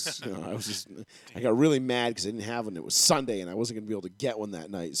 it was. You know, I got really mad because I didn't have one. It was Sunday, and I wasn't gonna be able to get one that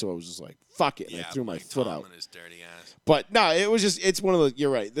night. So I was just like, "Fuck it!" And I threw my Mike foot Tomlin out. His dirty ass. But no, it was just. It's one of those.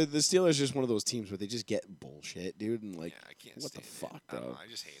 You're right. The Steelers are just one of those teams where they just get bullshit, dude. And like, Yeah, I can't. what the stand it. fuck, I don't bro? know, I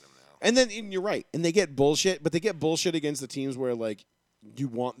just hate them now. And then and you're right. And they get bullshit, but they get bullshit against the teams where like you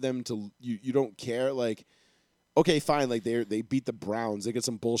want them to. You don't care. Like, okay, fine. Like they beat the Browns. They get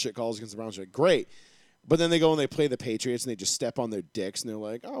some bullshit calls against the Browns. You're like, great. But then they go and they play the Patriots and they just step on their dicks and they're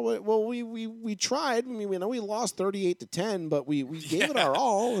like, oh well, we tried. I mean, we know we lost 38-10, but we gave it our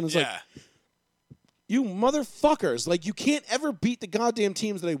all. And it's like, you motherfuckers! Like you can't ever beat the goddamn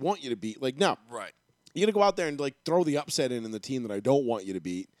teams that I want you to beat. Like no, Right. you're gonna go out there and like throw the upset in the team that I don't want you to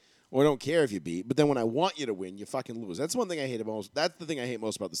beat, or I don't care if you beat. But then when I want you to win, you fucking lose. That's one thing I hate most. That's the thing I hate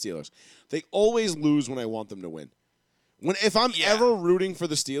most about the Steelers. They always lose when I want them to win. If I'm ever rooting for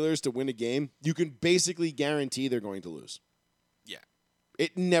the Steelers to win a game, you can basically guarantee they're going to lose. Yeah.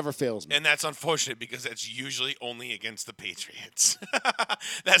 It never fails me. And that's unfortunate because that's usually only against the Patriots.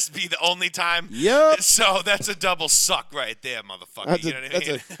 That's be the only time. Yep. So that's a double suck right there, motherfucker. That's, you know what I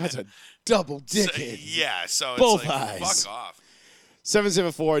mean? that's a double So, dickhead. yeah. So Both it's like, eyes. fuck off.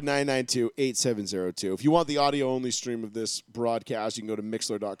 774-992-8702. If you want the audio-only stream of this broadcast, you can go to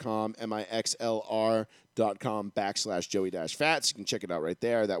Mixlr.com, MixLR.com/Joey-Fats. You can check it out right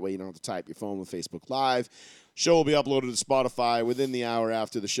there. That way you don't have to type your phone with Facebook Live. Show will be uploaded to Spotify within the hour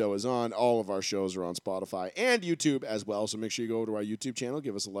after the show is on. All of our shows are on Spotify and YouTube as well, so make sure you go over to our YouTube channel,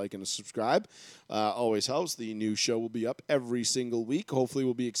 give us a like and a subscribe. Always helps. The new show will be up every single week. Hopefully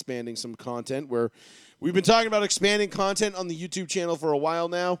we'll be expanding some content where we've been talking about expanding content on the YouTube channel for a while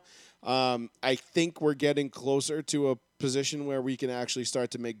now. I think we're getting closer to a position where we can actually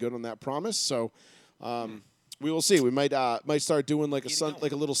start to make good on that promise. So we will see. We might start doing like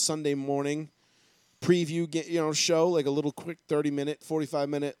a little Sunday morning preview show, like a little quick 30-minute,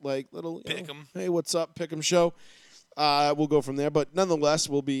 45-minute like little Pick 'em. Hey, what's up? Pick 'em show. We'll go from there, but nonetheless,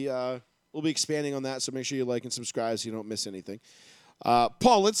 we'll be expanding on that. So make sure you like and subscribe so you don't miss anything.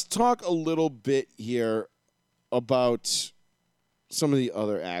 Paul, let's talk a little bit here about some of the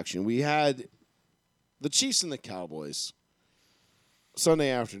other action. We had the Chiefs and the Cowboys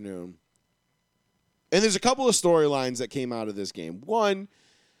Sunday afternoon. And there's a couple of storylines that came out of this game. One,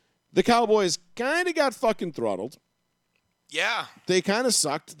 the Cowboys kind of got fucking throttled. Yeah. They kind of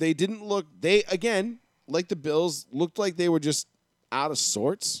sucked. They didn't look, again, like the Bills, looked like they were just out of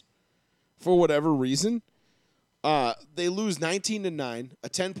sorts for whatever reason. They lose 19-9, a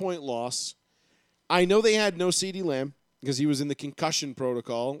 10-point loss. I know they had no CeeDee Lamb because he was in the concussion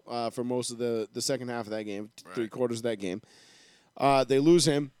protocol for most of the second half of that game, three quarters of that game. They lose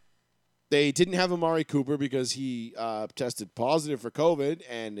him. They didn't have Amari Cooper because he tested positive for COVID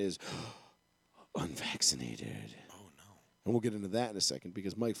and is unvaccinated. Oh no. And we'll get into that in a second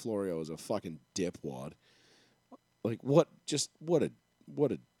because Mike Florio is a fucking dipwad. Like what a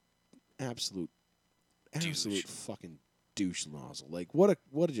absolute Douche. fucking douche nozzle. Like what a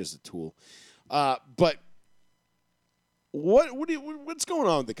just a tool. But what's going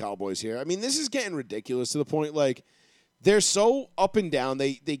on with the Cowboys here? I mean, this is getting ridiculous to the point like they're so up and down.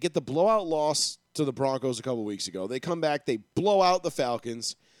 They get the blowout loss to the Broncos a couple weeks ago. They come back, they blow out the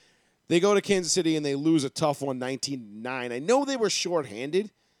Falcons. They go to Kansas City and they lose a tough one, 19-9. I know they were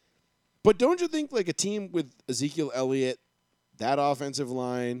shorthanded, but don't you think like a team with Ezekiel Elliott, that offensive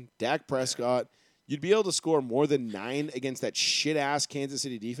line, Dak Prescott, you'd be able to score more than 9 against that shit-ass Kansas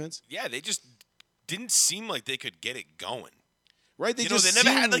City defense? Yeah, they just didn't seem like they could get it going. Right? They They just never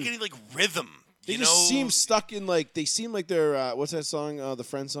had seem- like any like rhythm. They you just know? seem stuck in like they seem like they're what's that song? The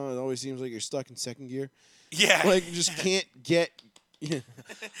Friends song. It always seems like you're stuck in second gear. Yeah. Like you just can't get. Yeah.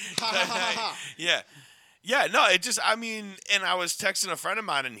 Yeah. Yeah, no, it just, I mean, and I was texting a friend of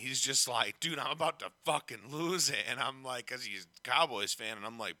mine, and he's just like, dude, I'm about to fucking lose it. And I'm like, because he's a Cowboys fan, and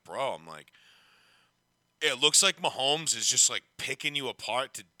I'm like, bro, it looks like Mahomes is just like picking you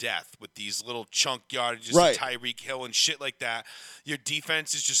apart to death with these little chunk yardages, Right. Tyreek Hill and shit like that. Your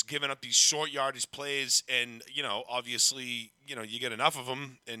defense is just giving up these short yardage plays, and obviously, you get enough of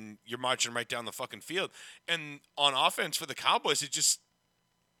them, and you're marching right down the fucking field. And on offense for the Cowboys, it just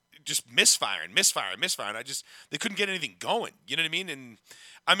misfiring. They couldn't get anything going. You know what I mean? And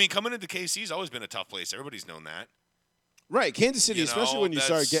I mean, coming into KC's always been a tough place. Everybody's known that. Right, Kansas City, You especially know, when you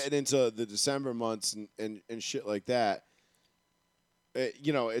start that's- getting into the December months and shit like that.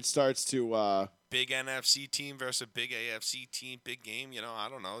 It starts to. Big NFC team versus a big AFC team, big game. I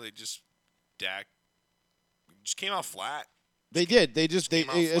don't know. Dak just came out flat. They did. They just came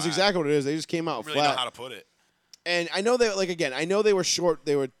out that's flat. exactly what it is. They just came out Really flat. know how to put it. And I know I know they were short.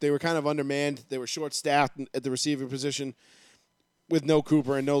 They were kind of undermanned. They were short staffed at the receiver position with no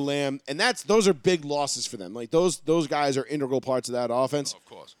Cooper and no Lamb. And those are big losses for them. Like those guys are integral parts of that offense. Oh, of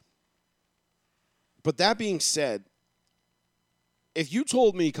course. But that being said, if you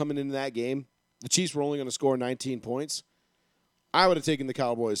told me coming into that game the Chiefs were only going to score 19 points, I would have taken the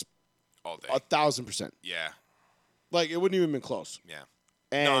Cowboys All day. 1,000%. Yeah. Like it wouldn't even been close. Yeah.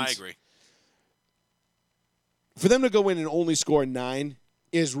 And No, I agree. for them to go in and only score 9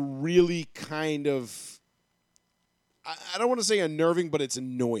 is really kind of, I don't want to say unnerving, but it's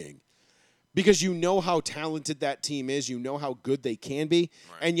annoying. Because you know how talented that team is. You know how good they can be.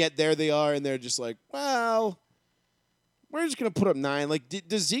 Right. And yet there they are, and they're just like, well, we're just going to put up 9. Like,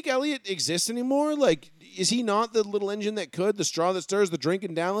 does Zeke Elliott exist anymore? Like, is he not the little engine that could, the straw that stirs the drink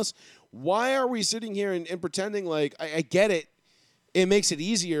in Dallas? Why are we sitting here and pretending like, I get it. It makes it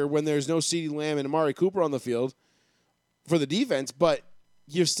easier when there's no CeeDee Lamb and Amari Cooper on the field for the defense, but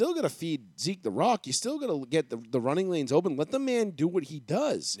you're still going to feed Zeke the rock. You still got to get the running lanes open. Let the man do what he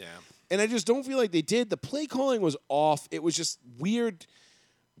does. Yeah. And I just don't feel like they did. The play calling was off. It was just weird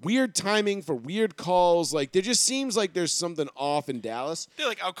timing for weird calls. Like, there just seems like there's something off in Dallas. They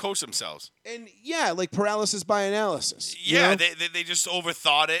like outcoached themselves. And, yeah, like paralysis by analysis. you Yeah, know? they just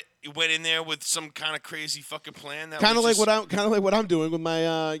overthought it. It went in there with some kind of crazy fucking plan. That Kind of was like just- what I'm doing with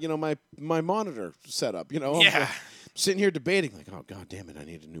my my monitor setup. I'm Yeah. sitting here debating like, oh god damn it, I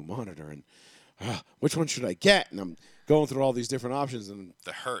need a new monitor, and which one should I get? And I'm going through all these different options, and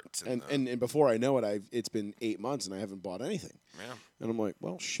the hurt. and before I know it, it's been 8 months and I haven't bought anything. Yeah. And I'm like,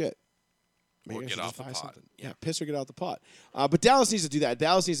 well, shit. Maybe Or I get should off just the buy pot. something. Yeah. Yeah, piss or get out the pot. But Dallas needs to do that.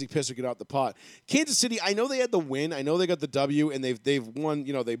 Dallas needs to piss or get out the pot. Kansas City, I know they had the win. I know they got the W, and they've won.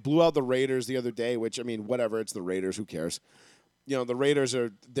 They blew out the Raiders the other day, which, I mean, whatever. It's the Raiders. Who cares? The Raiders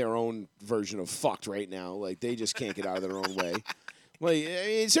are their own version of fucked right now. Like, they just can't get out of their own way. Like, I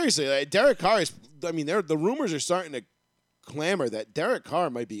mean, seriously, Derek Carr is, I mean, the rumors are starting to clamor that Derek Carr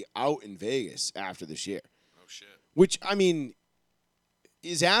might be out in Vegas after this year. Oh shit. Which, I mean,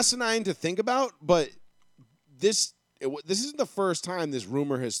 is asinine to think about, but this isn't the first time this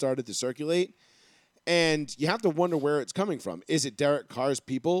rumor has started to circulate, and you have to wonder where it's coming from. Is it Derek Carr's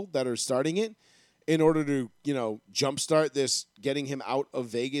people that are starting it in order to, jumpstart this getting him out of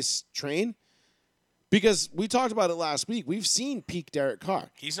Vegas train? Because we talked about it last week. We've seen peak Derek Carr.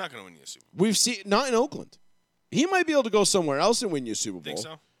 He's not going to win you a Super Bowl. We've seen, not in Oakland. He might be able to go somewhere else and win you a Super Bowl. Think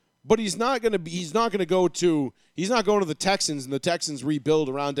so? But he's not going to go to the Texans and the Texans rebuild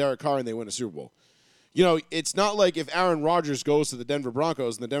around Derek Carr and they win a Super Bowl. It's not like if Aaron Rodgers goes to the Denver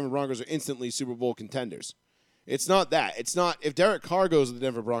Broncos and the Denver Broncos are instantly Super Bowl contenders. It's not that. It's not if Derek Carr goes to the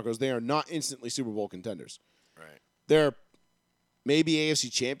Denver Broncos, they are not instantly Super Bowl contenders. Right. They're maybe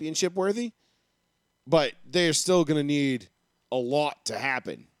AFC Championship worthy, but they're still going to need a lot to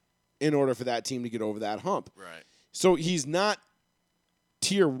happen in order for that team to get over that hump. Right. So he's not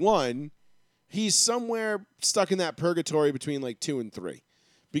tier 1. He's somewhere stuck in that purgatory between like 2 and 3.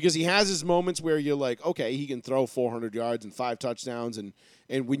 Because he has his moments where you're like, okay, he can throw 400 yards and 5 touchdowns and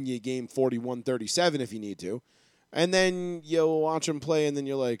win you a game 41-37 if you need to. And then you'll watch him play and then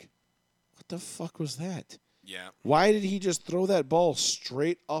you're like, what the fuck was that? Yeah. Why did he just throw that ball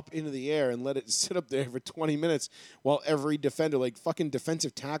straight up into the air and let it sit up there for 20 minutes while every defender, like fucking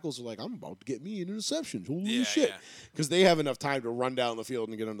defensive tackles, are like, I'm about to get me an interception. Holy Yeah, shit. yeah. Because they have enough time to run down the field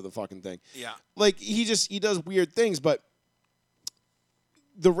and get under the fucking thing. Yeah. Like, he does weird things, but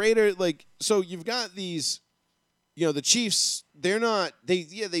the Raiders, like, so you've got these the Chiefs, they're not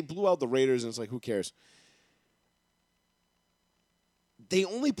they blew out the Raiders and it's like who cares? They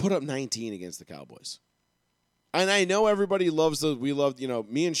only put up 19 against the Cowboys. And I know everybody loves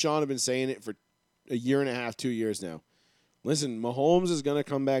me and Sean have been saying it for a year and a half, 2 years now. Listen, Mahomes is going to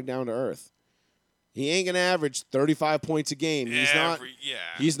come back down to earth. He ain't going to average 35 points a game.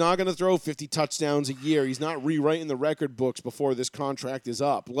 He's not going to throw 50 touchdowns a year. He's not rewriting the record books before this contract is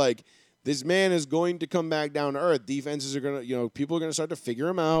up. Like, this man is going to come back down to earth. Defenses are going to, people are going to start to figure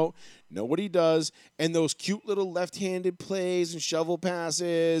him out, know what he does, and those cute little left-handed plays and shovel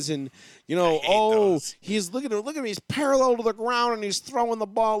passes and, those. he's look at him, he's parallel to the ground and he's throwing the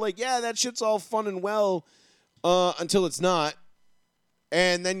ball. Like, yeah, that shit's all fun and well until it's not.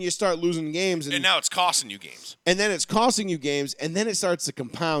 And then you start losing games. And now it's costing you games. And then it's costing you games, and then it starts to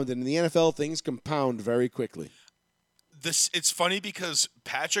compound. And in the NFL, things compound very quickly. It's funny because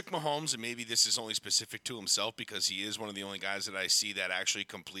Patrick Mahomes, and maybe this is only specific to himself because he is one of the only guys that I see that actually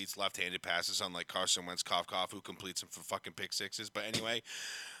completes left-handed passes, unlike Carson Wentz, cough, who completes them for fucking pick sixes. But anyway,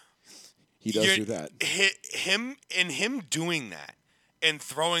 he does do that. Him doing that and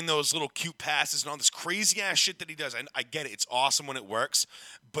throwing those little cute passes and all this crazy-ass shit that he does, I get it. It's awesome when it works,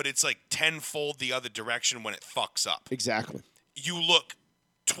 but it's like tenfold the other direction when it fucks up. Exactly. You look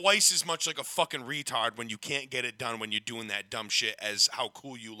twice as much like a fucking retard when you can't get it done when you're doing that dumb shit as how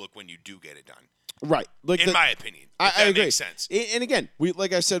cool you look when you do get it done. Right. Like in my opinion. I agree. Makes sense. And again,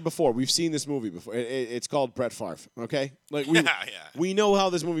 like I said before, we've seen this movie before. It's called Brett Favre, okay? Like we know how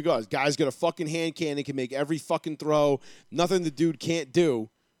this movie goes. Guy's got a fucking hand cannon, can make every fucking throw. Nothing the dude can't do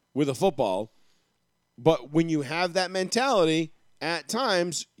with a football. But when you have that mentality, at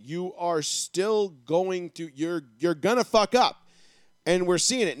times you are still going to you're gonna fuck up. And we're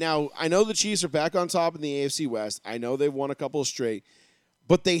seeing it. Now, I know the Chiefs are back on top in the AFC West. I know they've won a couple straight.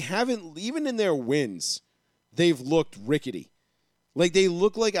 But they haven't, even in their wins, they've looked rickety. Like, they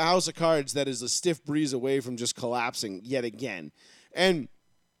look like a house of cards that is a stiff breeze away from just collapsing yet again. And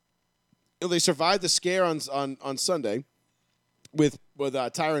they survived the scare on Sunday with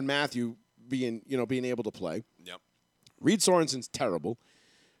Tyrann Mathieu being able to play. Yep. Reed Sorensen's terrible.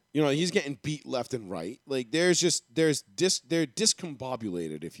 He's getting beat left and right. Like, they're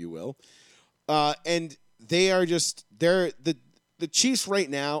discombobulated, if you will. And they're the Chiefs right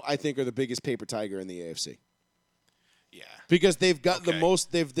now, I think, are the biggest paper tiger in the AFC. Yeah. Because they've got the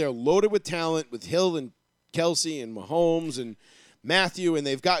most, they're loaded with talent with Hill and Kelsey and Mahomes and Matthew, and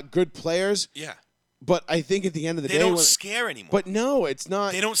they've got good players. Yeah. But I think at the end of the day, they don't scare anymore. But no, it's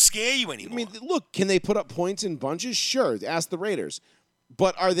not. They don't scare you anymore. I mean, look, can they put up points in bunches? Sure. Ask the Raiders.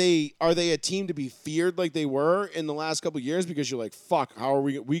 But are they a team to be feared like they were in the last couple of years? Because you're like, fuck, how are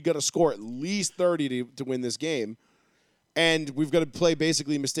we got to score at least 30 to win this game, and we've got to play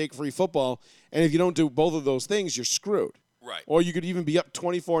basically mistake-free football. And if you don't do both of those things, you're screwed. Right. Or you could even be up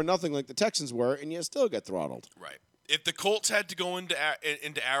 24-0 like the Texans were, and you still get throttled. Right. If the Colts had to go into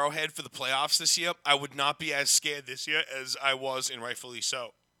Arrowhead for the playoffs this year, I would not be as scared this year as I was, and rightfully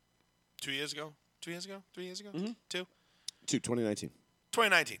so. 2 years ago? 3 years ago? Mm-hmm. 2019.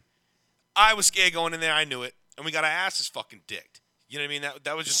 2019. I was scared going in there. I knew it. And we got our asses fucking dicked. You know what I mean?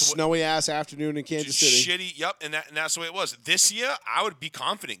 That was just snowy ass afternoon in Kansas City. Shitty. Yep. And that's the way it was. This year, I would be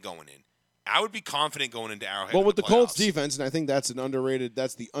confident going in. I would be confident going into Arrowhead. Well, with the playoffs. Colts defense, and I think that's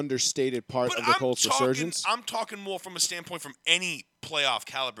the understated part of the Colts resurgence. I'm talking more from a standpoint from any playoff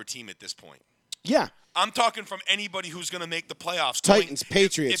caliber team at this point. Yeah. I'm talking from anybody who's going to make the playoffs. Titans,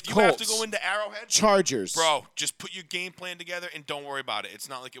 Patriots, if you Colts, have to go into Arrowhead, Chargers. Bro, just put your game plan together and don't worry about it. It's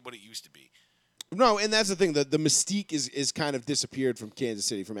not like what it used to be. No, and that's the thing. The mystique is kind of disappeared from Kansas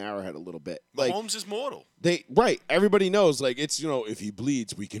City, from Arrowhead a little bit. Like, Mahomes is mortal. Everybody knows, like, it's, if he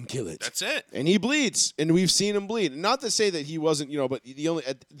bleeds, we can kill it. That's it. And he bleeds, and we've seen him bleed. Not to say that he wasn't, but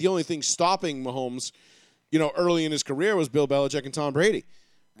the only thing stopping Mahomes, early in his career was Bill Belichick and Tom Brady.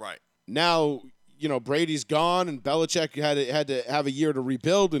 Right. Now, Brady's gone, and Belichick had to have a year to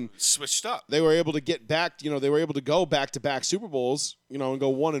rebuild, and switched up. They were able to get back. They were able to go back-to-back Super Bowls. And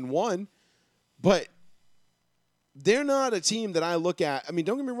go 1-1. But they're not a team that I look at. I mean,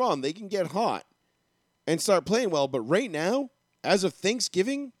 don't get me wrong; they can get hot and start playing well. But right now, as of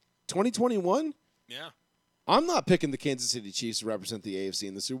Thanksgiving 2021, I'm not picking the Kansas City Chiefs to represent the AFC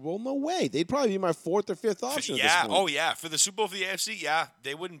in the Super Bowl. No way. They'd probably be my fourth or fifth option. Yeah. At this point. Oh, yeah. For the Super Bowl for the AFC,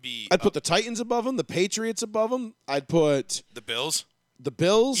 they wouldn't be. I'd put the Titans above them, the Patriots above them. I'd put the Bills.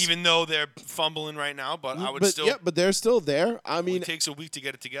 Even though they're fumbling right now, but I would still. Yeah, but they're still there. I mean, it takes a week to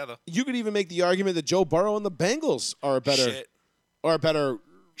get it together. You could even make the argument that Joe Burrow and the Bengals are better equipped.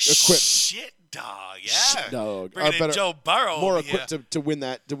 Shit, Dog, yeah. Dog. Bringing in Better- Joe Burrow more over here. equipped to win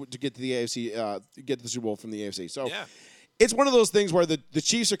that to get to the AFC, get to the Super Bowl from the AFC. So Yeah. it's one of those things where the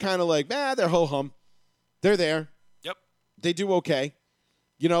Chiefs are kind of like, they're ho hum, they're there, Yep. they do okay,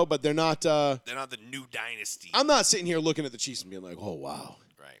 but they're not. They're not the new dynasty. I'm not sitting here looking at the Chiefs and being like, oh wow,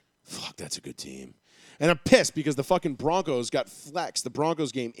 Right. fuck, that's a good team, and I'm pissed because the fucking Broncos got flexed. The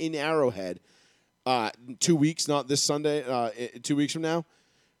Broncos game in Arrowhead, 2 weeks, not this Sunday, 2 weeks from now,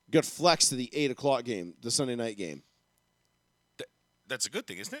 got flexed to the 8 o'clock game, the Sunday night game. That's a good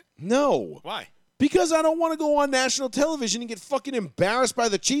thing, isn't it? No. Why? Because I don't want to go on national television and get fucking embarrassed by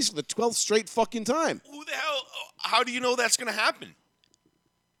the Chiefs for the 12th straight fucking time. Who the hell? How do you know that's going to happen?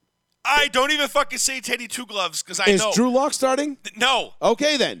 I don't even fucking say Teddy Two Gloves because I Is know. Drew Lock starting? No.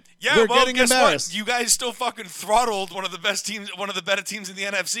 Okay, then. Yeah, You're well, getting guess embarrassed. what? You guys still fucking throttled one of the best teams, one of the better teams in the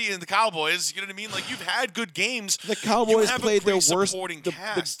NFC, and the Cowboys. You know what I mean? Like you've had good games. The Cowboys you have played a their great worst. supporting The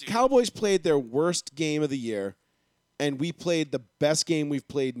cast, dude. Cowboys played their worst game of the year, and we played the best game we've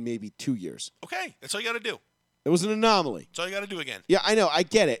played in maybe 2 years. Okay, that's all you got to do. It was an anomaly. That's all you got to do again. Yeah, I know. I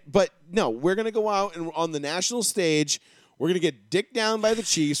get it. But no, we're going to go out and on the national stage, we're going to get dicked down by the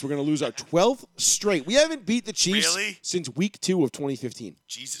Chiefs. We're going to lose our 12th straight. We haven't beat the Chiefs Really? since week 2 of 2015.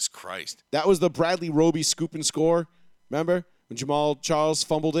 Jesus Christ. That was the Bradley Roby scoop and score. Remember when Jamal Charles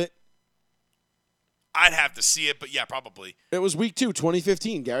fumbled it? I'd have to see it, but yeah, probably. It was week 2,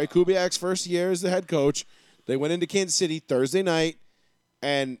 2015. Gary Kubiak's first year as the head coach. They went into Kansas City Thursday night,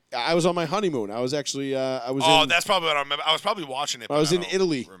 and I was on my honeymoon. I was actually That's probably what I remember. I was probably watching it. I was in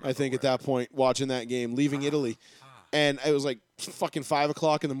Italy, remember I think, at where. that point, watching that game, leaving Italy. And it was like fucking 5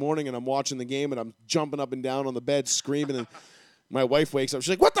 o'clock in the morning, and I'm watching the game, and I'm jumping up and down on the bed, screaming. And my wife wakes up. She's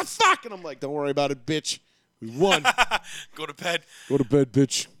like, "What the fuck?" And I'm like, "Don't worry about it, bitch. We won. Go to bed. Go to bed,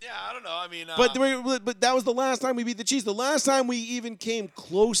 bitch." Yeah, I don't know. I mean, But that was the last time we beat the Chiefs. The last time we even came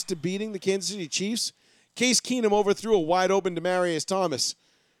close to beating the Kansas City Chiefs, Case Keenum overthrew a wide open Demaryius Thomas,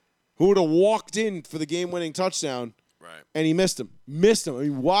 who would have walked in for the game-winning touchdown. right. And he missed him. I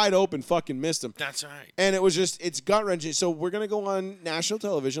mean, wide open fucking missed him. That's right. And it was just, it's gut-wrenching. So we're going to go on national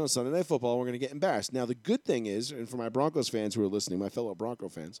television on Sunday Night Football, and we're going to get embarrassed. Now, the good thing is, and for my Broncos fans who are listening, my fellow Bronco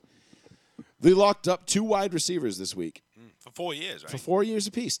fans, they locked up 2 wide receivers this week For 4 years, right? for 4 years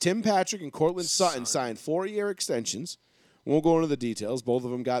apiece. Tim Patrick and Cortland Sutton signed 4-year extensions. Won't go into the details. Both of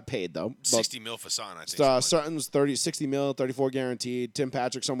them got paid, though. But, 60 mil for Son, I think. Sutton's 60 mil, 34 guaranteed. Tim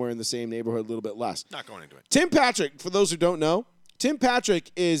Patrick somewhere in the same neighborhood, a little bit less. Not going into it. Tim Patrick, for those who don't know, Tim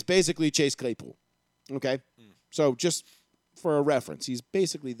Patrick is basically Chase Claypool. Okay? So just for a reference, he's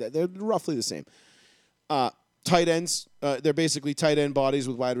basically that. They're roughly the same. Tight ends, they're basically tight end bodies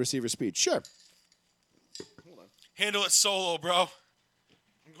with wide receiver speed. Sure. Handle it solo, bro.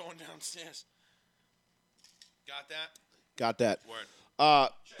 I'm going downstairs. Got that? Got that. Word.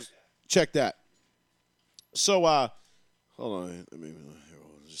 Check that. So, hold on. Let me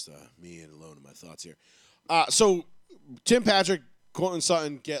just me and alone in my thoughts here. So, Tim Patrick, Cortland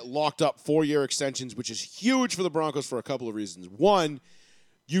Sutton get locked up 4-year extensions, which is huge for the Broncos for a couple of reasons. One,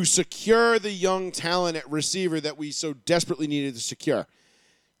 you secure the young talent at receiver that we so desperately needed to secure.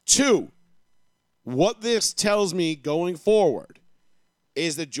 2, what this tells me going forward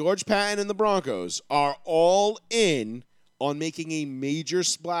is that George Patton and the Broncos are all in on making a major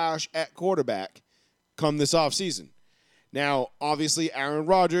splash at quarterback come this offseason. Now, obviously, Aaron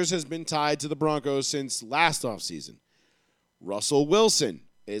Rodgers has been tied to the Broncos since last offseason. Russell Wilson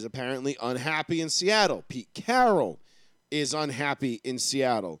is apparently unhappy in Seattle. Pete Carroll is unhappy in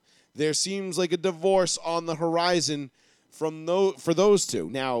Seattle. There seems like a divorce on the horizon for those two.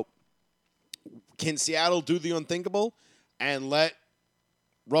 Now, can Seattle do the unthinkable and let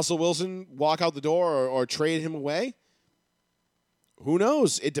Russell Wilson walk out the door or trade him away? Who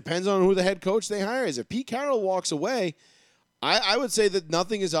knows? It depends on who the head coach they hire is. If Pete Carroll walks away, I would say that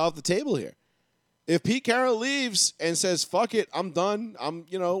nothing is off the table here. If Pete Carroll leaves and says, "Fuck it, I'm done. I'm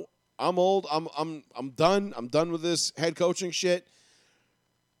old. I'm done. I'm done with this head coaching shit."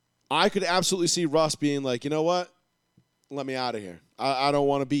 I could absolutely see Russ being like, "You know what? Let me out of here. I don't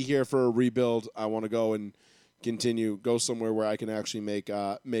want to be here for a rebuild. I want to go and go somewhere where I can actually make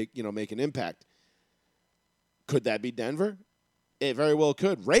an impact." Could that be Denver? It very well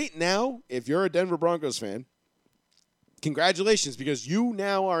could. Right now, if you're a Denver Broncos fan, congratulations, because you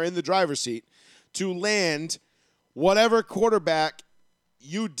now are in the driver's seat to land whatever quarterback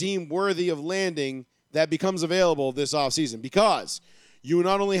you deem worthy of landing that becomes available this offseason, because you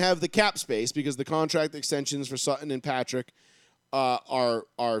not only have the cap space, because the contract extensions for Sutton and Patrick are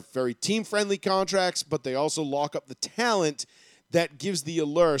very team-friendly contracts, but they also lock up the talent that gives the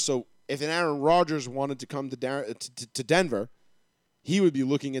allure. So if an Aaron Rodgers wanted to come to Denver, he would be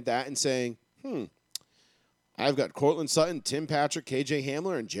looking at that and saying, I've got Cortland Sutton, Tim Patrick, KJ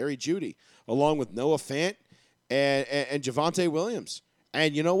Hamler, and Jerry Jeudy, along with Noah Fant and Javonte Williams.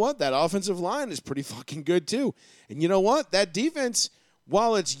 And you know what? That offensive line is pretty fucking good too. And you know what? That defense,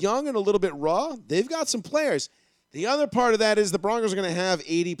 while it's young and a little bit raw, they've got some players. The other part of that is the Broncos are going to have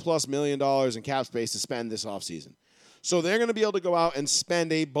 $80+ million in cap space to spend this offseason. So they're going to be able to go out and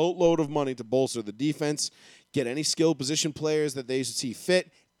spend a boatload of money to bolster the defense, get any skilled position players that they see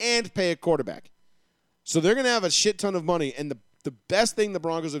fit, and pay a quarterback. So they're going to have a shit ton of money. And the best thing the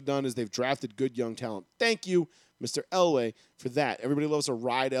Broncos have done is they've drafted good young talent. Thank you, Mr. Elway, for that. Everybody loves to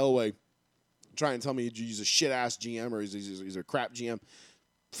ride Elway. Try and tell me he's a shit-ass GM or he's a crap GM.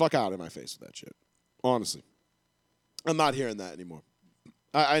 Fuck out of my face with that shit. Honestly. I'm not hearing that anymore.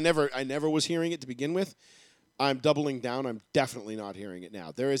 I never was hearing it to begin with. I'm doubling down. I'm definitely not hearing it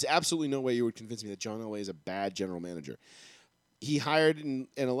now. There is absolutely no way you would convince me that John Elway is a bad general manager. He hired and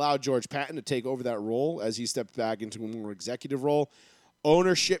allowed George Patton to take over that role as he stepped back into a more executive role.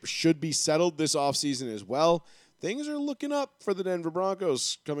 Ownership should be settled this offseason as well. Things are looking up for the Denver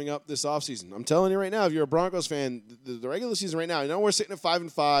Broncos coming up this offseason. I'm telling you right now, if you're a Broncos fan, the regular season right now, I know we're sitting at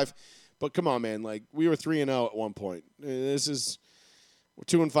 5-5, but come on, man. Like, we were 3-0 at one point. We're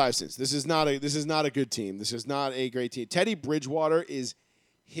 2-5 since. This is not a good team. This is not a great team. Teddy Bridgewater is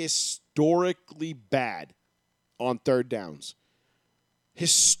historically bad on third downs.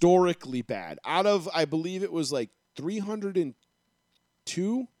 Historically bad. Out of, I believe it was like 302.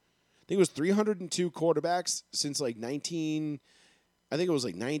 I think it was 302 quarterbacks since like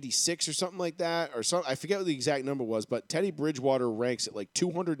 96 or something like that. Or some, I forget what the exact number was, but Teddy Bridgewater ranks at like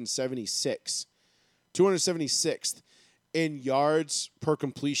 276th in yards per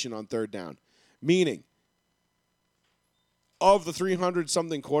completion on third down. Meaning, of the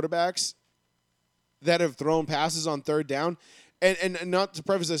 300-something quarterbacks that have thrown passes on third down, and not to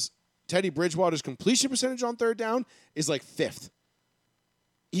preface this, Teddy Bridgewater's completion percentage on third down is like 5th.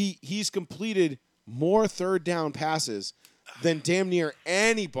 He's completed more third down passes than damn near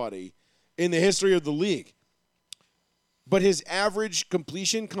anybody in the history of the league. But his average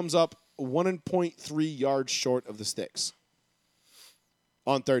completion comes up 1.3 yards short of the sticks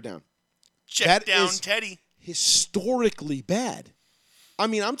on third down. Check down, Teddy. Historically bad. I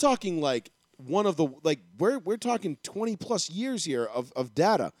mean, I'm talking like one of the, like, we're talking 20+ years here of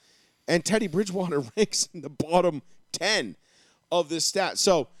data. And Teddy Bridgewater ranks in the bottom 10 of this stat.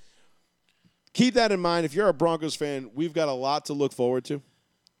 So keep that in mind. If you're a Broncos fan, we've got a lot to look forward to.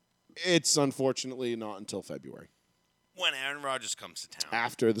 It's unfortunately not until February. When Aaron Rodgers comes to town.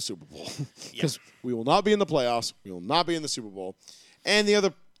 After the Super Bowl. Because we will not be in the playoffs. We will not be in the Super Bowl. And the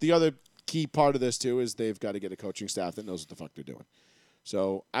other key part of this, too, is they've got to get a coaching staff that knows what the fuck they're doing.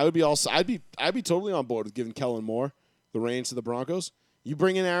 So I'd be totally on board with giving Kellen Moore the reins to the Broncos. You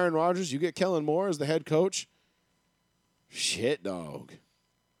bring in Aaron Rodgers, you get Kellen Moore as the head coach. Shit, dog.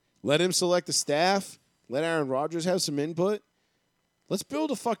 Let him select the staff. Let Aaron Rodgers have some input. Let's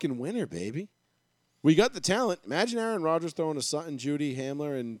build a fucking winner, baby. We got the talent. Imagine Aaron Rodgers throwing to Sutton, Jeudy,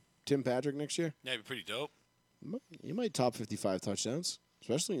 Hamler, and Tim Patrick next year. Yeah, it'd be pretty dope. You might top 55 touchdowns,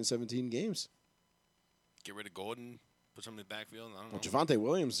 especially in 17 games. Get rid of Gordon, put something in the backfield. I don't know. Javonte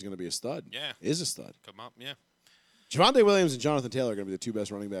Williams is going to be a stud. Yeah. Is a stud. Come up, yeah. Javonte Williams and Jonathan Taylor are going to be the two best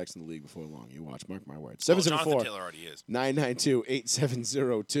running backs in the league before long. You watch. Mark my words. 774. Jonathan Taylor already is.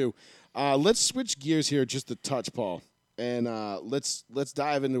 992-8702. Let's switch gears here just a touch, Paul. And let's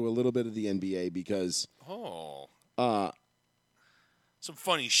dive into a little bit of the NBA because some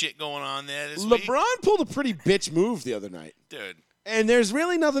funny shit going on there this week. LeBron pulled a pretty bitch move the other night. Dude. And there's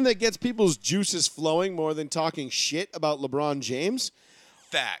really nothing that gets people's juices flowing more than talking shit about LeBron James.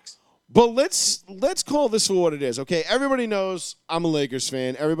 Facts. But let's call this for what it is, okay? Everybody knows I'm a Lakers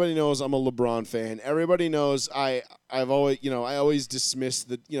fan. Everybody knows I'm a LeBron fan. Everybody knows I always dismiss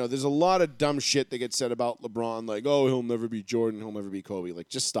that, there's a lot of dumb shit that gets said about LeBron, like, oh, he'll never be Jordan, he'll never be Kobe. Like,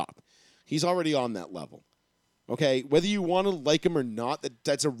 just stop. He's already on that level. Okay? Whether you want to like him or not,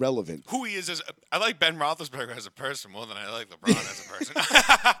 that's irrelevant. Who he is I like Ben Roethlisberger as a person more than I like LeBron as a person.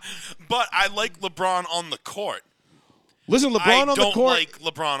 But I like LeBron on the court. Listen, LeBron on the court. I don't like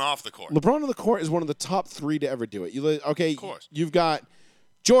LeBron off the court. LeBron on the court is one of the top 3 to ever do it. Okay, of course. You've got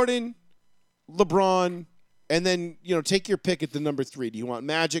Jordan, LeBron, and then take your pick at the number 3. Do you want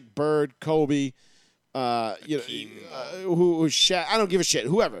Magic, Bird, Kobe, who's Shaq? I don't give a shit.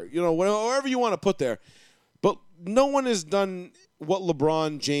 Whoever, whatever you want to put there. But no one has done what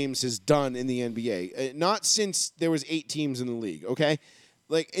LeBron James has done in the NBA. Not since there was 8 teams in the league. Okay.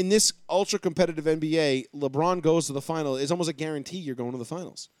 Like, in this ultra-competitive NBA, LeBron goes to the final. It's almost a guarantee you're going to the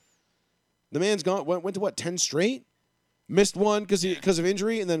finals. The man's went to, 10 straight? Missed one because of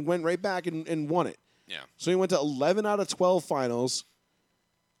injury, and then went right back and won it. Yeah. So he went to 11 out of 12 finals,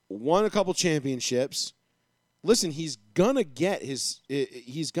 won a couple championships. Listen, he's gonna get his.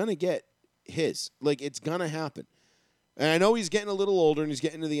 Like, it's gonna happen. And I know he's getting a little older and he's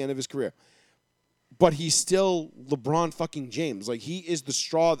getting to the end of his career. But he's still LeBron fucking James. Like, he is the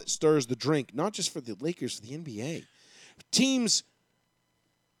straw that stirs the drink, not just for the Lakers, for the NBA.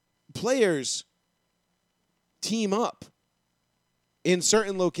 Players team up in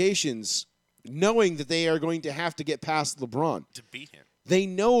certain locations knowing that they are going to have to get past LeBron. To beat him. They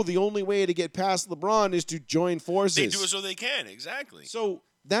know the only way to get past LeBron is to join forces. They do it so they can, exactly. So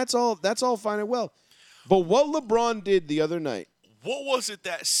that's all fine and well. But what LeBron did the other night. What was it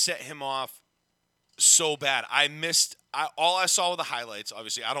that set him off so bad? All I saw were the highlights.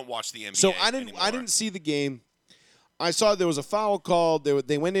 Obviously, I don't watch the NBA. So I anymore. didn't see the game. I saw there was a foul called.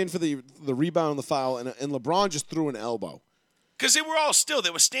 They went in for the rebound on the foul, and LeBron just threw an elbow. Because they were all still.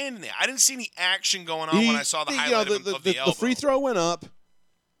 They were standing there. I didn't see any action going on when I saw the highlight of the elbow. The free throw went up.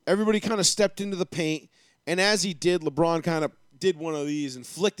 Everybody kind of stepped into the paint, and as he did, LeBron kind of did one of these and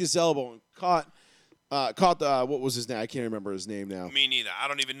flicked his elbow and caught the what was his name? I can't remember his name now. Me neither. I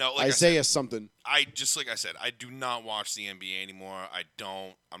don't even know. Isaiah something. Like I said, I do not watch the NBA anymore. I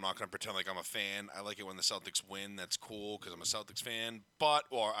don't. I'm not going to pretend like I'm a fan. I like it when the Celtics win. That's cool because I'm a Celtics fan.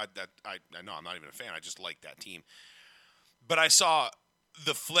 I know I'm not even a fan. I just like that team. But I saw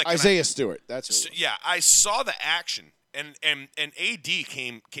the flick. Isaiah Stewart. That's who. Yeah, I saw the action. And AD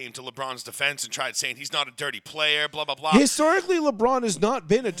came to LeBron's defense and tried saying he's not a dirty player, blah, blah, blah. Historically, LeBron has not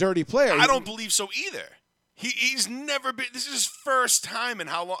been a dirty player. I don't believe so either. He's never been. This is his first time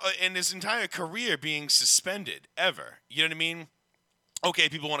in his entire career being suspended ever. You know what I mean? Okay,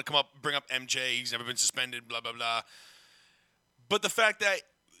 people want to bring up MJ. He's never been suspended. Blah blah blah. But the fact that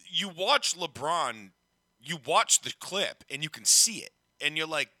you watch LeBron, you watch the clip and you can see it, and you're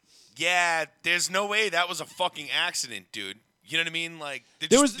like, yeah, there's no way that was a fucking accident, dude. You know what I mean? Like,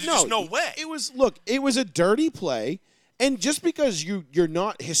 there's just no way. It was a dirty play, and just because you're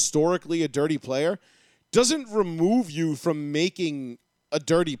not historically a dirty player doesn't remove you from making a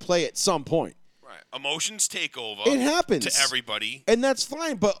dirty play at some point. Right. Emotions take over. It happens to everybody. And that's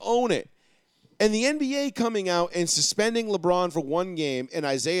fine, but own it. And the NBA coming out and suspending LeBron for 1 game and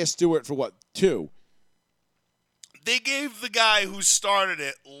Isaiah Stewart for 2? They gave the guy who started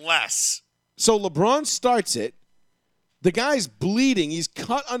it less. So LeBron starts it. The guy's bleeding. He's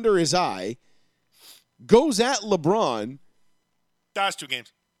cut under his eye. Goes at LeBron. That's 2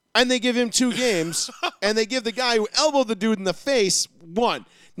 games. And they give him 2 games. And they give the guy who elbowed the dude in the face 1.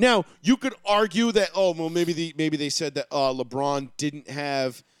 Now, you could argue that, maybe they said that LeBron didn't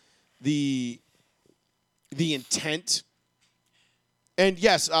have the intent. And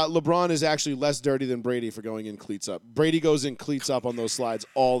yes, LeBron is actually less dirty than Brady for going in cleats up. Brady goes in cleats up on those slides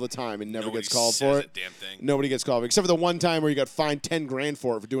all the time and never gets called for it. Damn thing. Nobody gets called for it, except for the one time where he got fined $10,000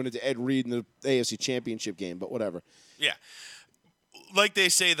 for doing it to Ed Reed in the AFC Championship game. But whatever. Yeah, like they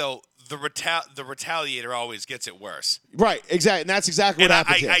say though, the retaliator always gets it worse. Right, exactly, and that's exactly what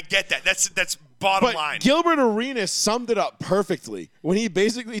happened here. I get that. That's bottom line. Gilbert Arenas summed it up perfectly when he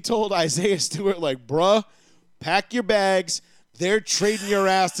basically told Isaiah Stewart, like, bruh, pack your bags. They're trading your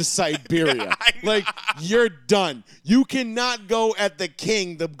ass to Siberia. Like, you're done. You cannot go at the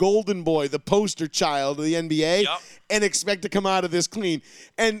king, the golden boy, the poster child of the NBA, and expect to come out of this clean.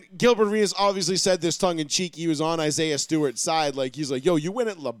 And Gilbert Arenas obviously said this tongue-in-cheek. He was on Isaiah Stewart's side. Like, he's like, yo, you went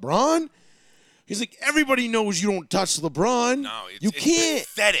at LeBron? He's like, everybody knows you don't touch LeBron. No, you can't.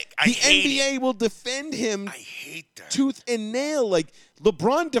 It's pathetic. The NBA will defend him tooth and nail. Like,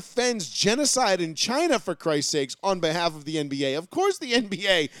 LeBron defends genocide in China, for Christ's sakes, on behalf of the NBA. Of course the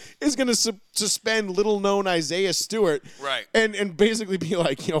NBA is going to suspend little-known Isaiah Stewart and basically be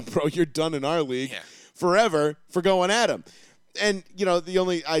like, bro, you're done in our league forever for going at him. And,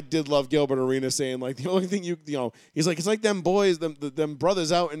 I did love Gilbert Arenas saying, like, the only thing he's like, it's like them boys, them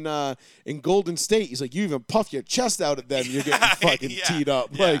brothers out in Golden State. He's like, you even puff your chest out at them, you're getting fucking teed up.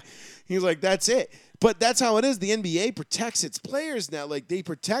 Yeah. Like, he's like, that's it. But that's how it is. The NBA protects its players now. Like, they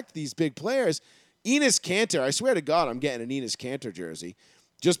protect these big players. Enes Kanter, I swear to God, I'm getting an Enes Kanter jersey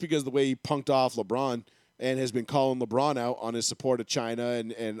just because the way he punked off LeBron and has been calling LeBron out on his support of China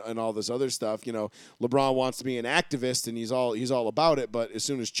and all this other stuff. LeBron wants to be an activist, and he's all about it. But as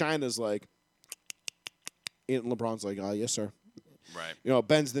soon as China's like, and LeBron's like, oh, yes, sir. Right.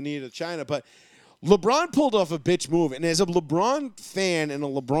 Bends the knee to China. But LeBron pulled off a bitch move. And as a LeBron fan and a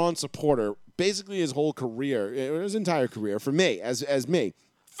LeBron supporter, basically his whole career, his entire career, for me, as me.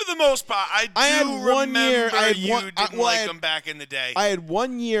 For the most part, I had do one year- remember I had you one- didn't well, I like had- him back in the day. I had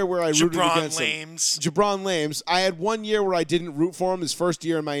 1 year where I rooted Jabron against him. Lames. Jabron Lames. I had 1 year where I didn't root for him his first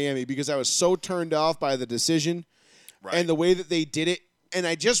year in Miami because I was so turned off by the decision Right. and the way that they did it. And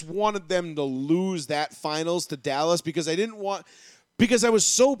I just wanted them to lose that finals to Dallas because I was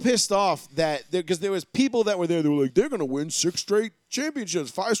so pissed off that because there was people that were there. They were like, they're going to win 6 straight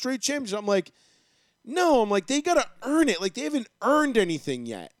championships, 5 straight championships. I'm like, no. I'm like, they got to earn it. Like, they haven't earned anything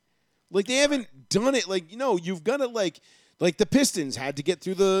yet. Like, they haven't done it. Like, you've got to like the Pistons had to get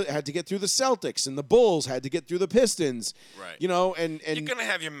through the Celtics, and the Bulls had to get through the Pistons. Right. And You're gonna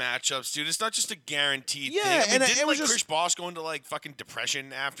have your matchups, dude. It's not just a guaranteed Yeah, thing. I mean, and it didn't was like just- Chris Bosh go into like fucking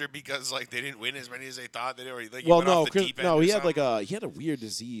depression after because like they didn't win as many as they thought? They already like he well, went no, off the deep end no, or he had something? he had a weird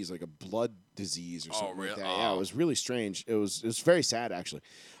disease, like a blood disease or something really? like that. Yeah, Oh. it was really strange. It was very sad actually.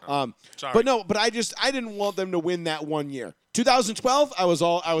 Sorry. But no, but I didn't want them to win that 1 year. 2012, I was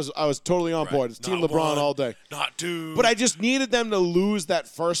totally on board. It's Team Not LeBron one, all day. Not two. But I just needed them to lose that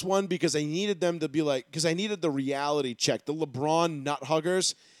first one because I needed them to be like, because I needed the reality check, the LeBron nut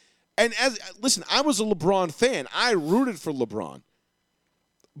huggers. And listen, I was a LeBron fan. I rooted for LeBron.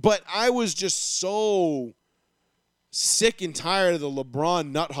 But I was just so sick and tired of the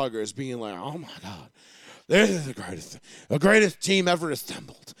LeBron nut huggers being like, oh my God, they're the greatest team ever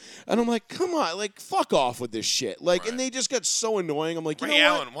assembled. And I'm like, come on, like, fuck off with this shit. Like, and they just got so annoying. I'm like, you Ray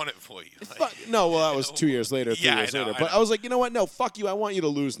know what? Allen won it for you. Fuck, no, well, that was 2 years later, 3 Yeah, I years know, later. I But know. I was like, you know what? No, fuck you. I want you to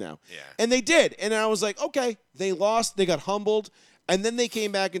lose now. Yeah. And they did. And I was like, okay, they lost. They got humbled. And then they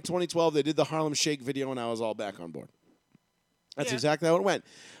came back in 2012. They did the Harlem Shake video, and I was all back on board. That's Yeah. exactly how it went.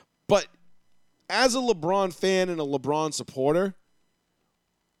 But as a LeBron fan and a LeBron supporter,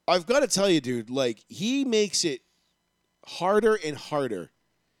 I've got to tell you, dude, like, he makes it harder and harder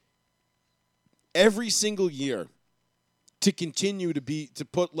every single year to continue to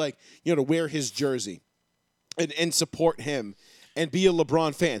put, like, to wear his jersey and support him and be a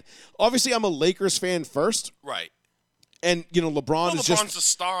LeBron fan. Obviously, I'm a Lakers fan first, Right. and LeBron Well, is LeBron's just the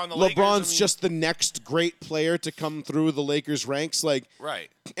star on the Lakers. LeBron's I mean, just the next great player to come through the Lakers ranks. Like,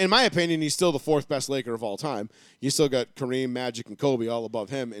 right. in my opinion, he's still the 4th best Laker of all time. You still got Kareem, Magic, and Kobe all above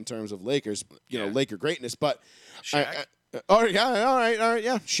him in terms of Lakers, Yeah. Laker greatness. But Shaq? all right,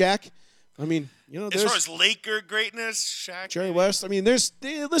 yeah, Shaq. I mean, As there's far as Laker greatness, Shaq. Jerry maybe? West. I mean,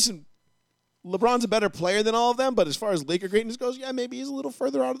 listen, LeBron's a better player than all of them, but as far as Laker greatness goes, yeah, maybe he's a little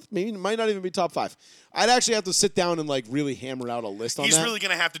further out. Maybe might not even be top 5. I'd actually have to sit down and like really hammer out a list on He's that. really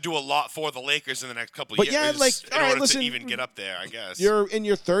going to have to do a lot for the Lakers in the next couple But years. yeah, like, in all right, order listen, to even get up there, I guess. You're in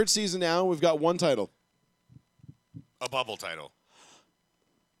your 3rd season now. We've got 1 title, a bubble title.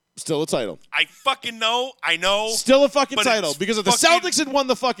 still a title. I fucking know. I know. Still a fucking But title. it's Because if the fucking- Celtics had won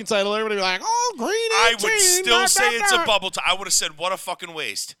the fucking title, everybody would be like, oh, green I would 18, still da, say da, it's a da. bubble title. I would have said, what a fucking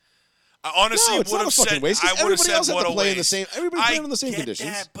waste. I honestly No, it's would not have a fucking said, waste, 'cause I would have everybody said, else had what to a play in the waste. same- everybody played in the same get conditions.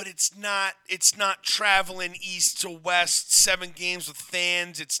 That, but it's not traveling east to west, 7 games with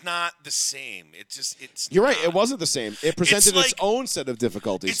fans. It's not the same. It's You're right. not. It wasn't the same. It presented its like- own set of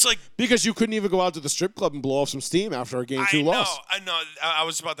difficulties. it's like- because you couldn't even go out to the strip club and blow off some steam after a game 2 loss. I know. I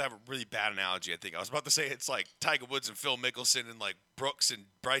was about to have a really bad analogy, I think. I was about to say it's like Tiger Woods and Phil Mickelson and like Brooks and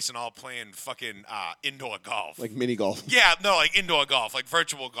Bryson all playing fucking indoor golf. Like mini golf. Yeah, no, like indoor golf, like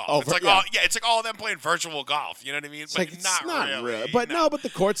virtual golf. Oh, It's like yeah. it's like all of them playing virtual golf. You know what I mean? It's But like, it's not really. But no, but the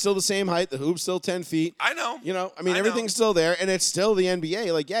court's still the same height. The hoop's still 10 feet. I know. I mean, everything's still there, and it's still the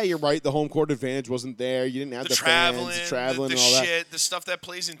NBA. Like, yeah, you're right. The home court advantage wasn't there. You didn't have the the traveling, fans, the traveling, the and all that. shit, the stuff that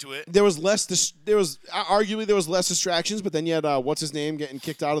plays into it. There was arguably there was less distractions, but then you had what's his name getting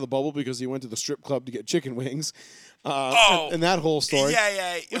kicked out of the bubble because he went to the strip club to get chicken wings. And that whole story.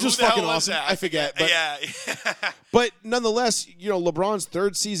 Yeah. Which Who was the hell fucking was awesome. that? I forget, but- yeah. But nonetheless, LeBron's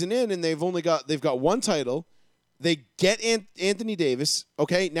 3rd season in, and they've got 1 title. They get Anthony Davis.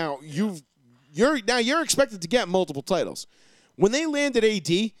 Okay, now you're expected to get multiple titles. When they landed AD,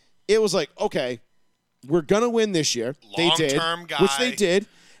 it was like, okay, we're gonna win this year. They did, Long-term guy. which they did.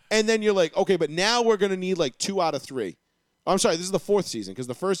 And then you're like, okay, but now we're gonna need like 2 out of 3. I'm sorry, this is the 4th season because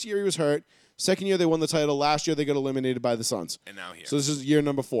the first year he was hurt. Second year they won the title. Last year they got eliminated by the Suns. And now here. So this is year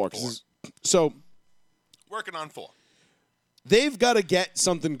number 4. So Working on 4. they've got to get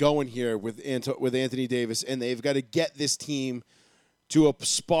something going here with Anthony Davis, and they've got to get this team to a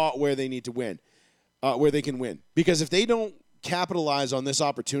spot where they need to win, where they can win. Because if they don't capitalize on this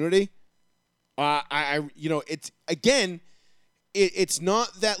opportunity, it's again, it's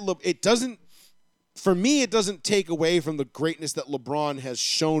not that it doesn't. For me, it doesn't take away from the greatness that LeBron has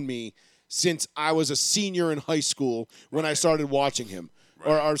shown me since I was a senior in high school when I started watching him.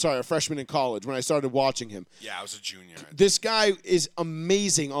 or sorry, a freshman in college when I started watching him. Yeah, I was a junior. This guy is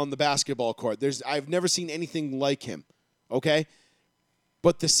amazing on the basketball court. I've never seen anything like him. Okay?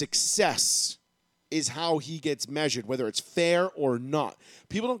 But the success is how he gets measured, whether it's fair or not.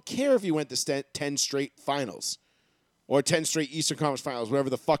 People don't care if he went to 10 straight finals or 10 straight Eastern Conference finals, whatever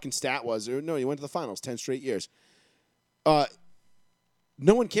the fucking stat was. No, he went to the finals 10 straight years. No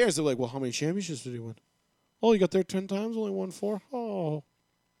one cares. They're like, well, how many championships did he win? Oh, you got there 10 times, only won 4? Oh.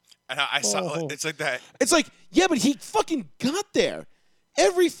 And I saw it's like that. It's like, yeah, but he fucking got there.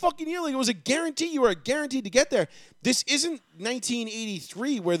 Every fucking year, like it was a guarantee. You were guaranteed to get there. This isn't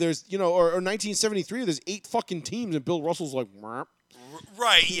 1983 where there's, or 1973 where there's 8 fucking teams and Bill Russell's like, Merp.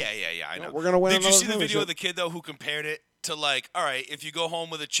 Right, yeah, I know. We're going to win. Did you see the video championship. of the kid, though, who compared it to, like, all right, if you go home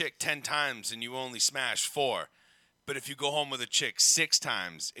with a chick 10 times and you only smash 4, but if you go home with a chick 6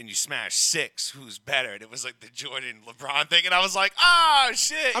 times and you smash 6, who's better? And it was like the Jordan LeBron thing, and I was like, oh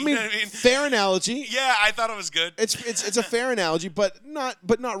shit. I You mean, know what I mean? fair analogy. Yeah, I thought it was good. It's a fair analogy, but not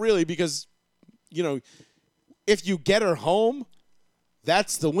really because, if you get her home,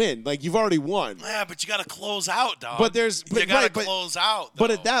 that's the win. Like you've already won. Yeah, but you got to close out, dog. But you got to close out. But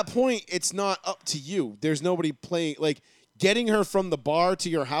though. at that point, it's not up to you. There's nobody playing. Like getting her from the bar to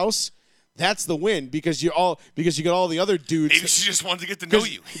your house, that's the win because you got all the other dudes. Maybe she just wanted to get to know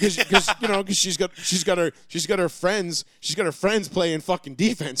you. Because she's got her friends playing fucking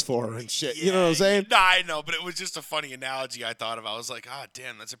defense for her and shit. You know what I'm saying? No, I know, but it was just a funny analogy I thought of. I was like,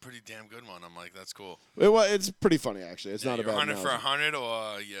 damn, that's a pretty damn good one. I'm like, that's cool. It's pretty funny actually. It's not a bad 100 for analogy. 100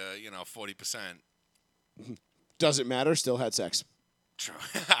 or 40%. Doesn't matter. Still had sex. True.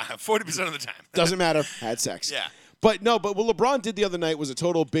 40% of the time. Doesn't matter. Had sex. Yeah. But what LeBron did the other night was a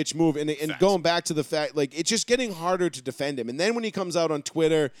total bitch move. And going back to the fact, like, it's just getting harder to defend him. And then when he comes out on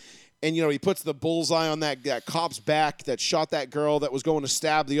Twitter and, he puts the bullseye on that cop's back that shot that girl that was going to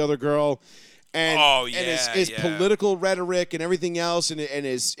stab the other girl. And, his political rhetoric and everything else and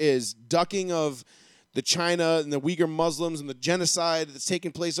his ducking of the China and the Uyghur Muslims and the genocide that's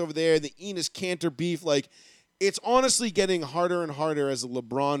taking place over there, the Enos Cantor beef, like, it's honestly getting harder and harder as a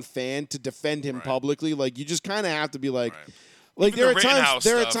LeBron fan to defend him publicly. Like you just kind of have to be like, like Even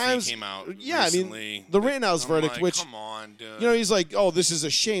there are times. He came out yeah, recently. I mean the Rittenhouse verdict, like, which come on, dude. he's like, oh, this is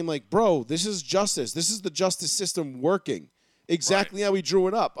a shame. Like, bro, this is justice. This is the justice system working exactly how he drew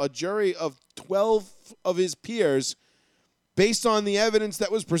it up. A jury of 12 of his peers, based on the evidence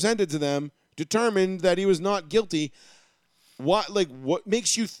that was presented to them, determined that he was not guilty. What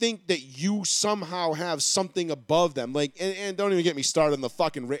makes you think that you somehow have something above them? Like, and don't even get me started on the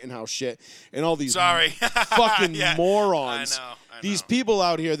fucking Rittenhouse shit and all these fucking morons. I know. These people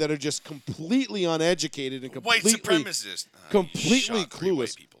out here that are just completely uneducated and White completely supremacists. completely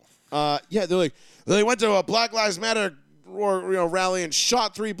clueless. Yeah, they're like, they went to a Black Lives Matter rally and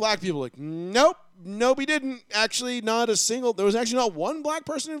shot 3 black people. Like, nope. Nope, he didn't. Actually, not a single. There was actually not one black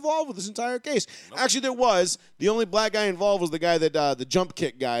person involved with this entire case. Nope. Actually, there was. The only black guy involved was the guy that the jump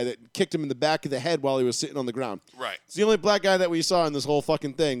kick guy that kicked him in the back of the head while he was sitting on the ground. Right. It's the only black guy that we saw in this whole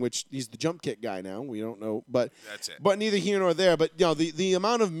fucking thing, which he's the jump kick guy now. We don't know, but that's it. But neither here nor there. But the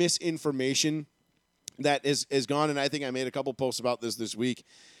amount of misinformation that is gone, and I think I made a couple posts about this week.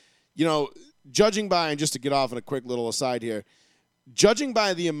 Judging by, and just to get off on a quick little aside here. Judging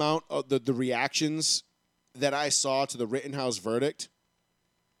by the amount of the reactions that I saw to the Rittenhouse verdict,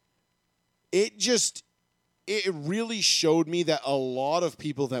 it really showed me that a lot of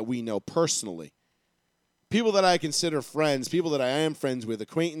people that we know personally, people that I consider friends, people that I am friends with,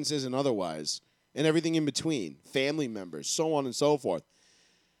 acquaintances and otherwise, and everything in between, family members, so on and so forth,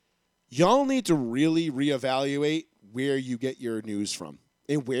 y'all need to really reevaluate where you get your news from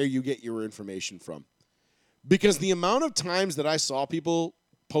and where you get your information from. Because the amount of times that I saw people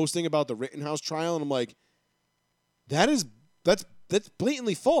posting about the Rittenhouse trial, and I'm like, that's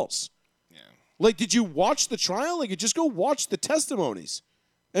blatantly false. Yeah. Like, did you watch the trial? Like, you just go watch the testimonies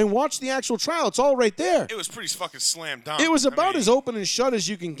and watch the actual trial. It's all right there. It was pretty fucking slam dunk. It was about as open and shut as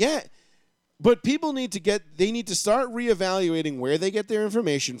you can get. But people need to start reevaluating where they get their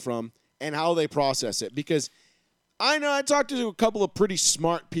information from and how they process it. Because I talked to a couple of pretty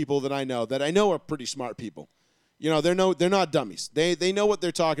smart people that I know are pretty smart people. They're not dummies. They know what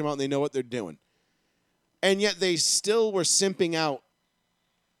they're talking about and they know what they're doing. And yet they still were simping out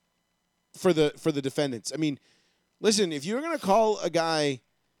for the defendants. I mean, listen, if you're going to call a guy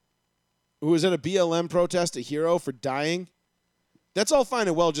who was at a BLM protest a hero for dying, that's all fine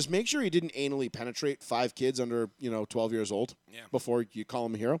and well. Just make sure he didn't anally penetrate 5 kids under 12 years old before you call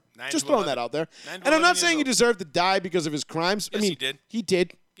him a hero. Just throwing that out there. And I'm not saying he deserved to die because of his crimes. Yes, he did. He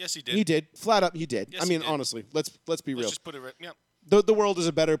did. Yes, he did. He did. Flat up, he did. Yes, I mean, he did. honestly, let's be real. Let's just put it right. Yeah. The world is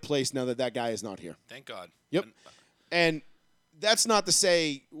a better place now that that guy is not here. Thank God. Yep. And that's not to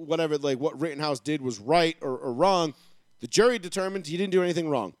say whatever, like what Rittenhouse did was right or wrong. The jury determined he didn't do anything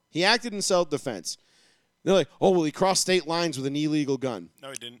wrong. He acted in self-defense. They're like, oh, well, he crossed state lines with an illegal gun. No,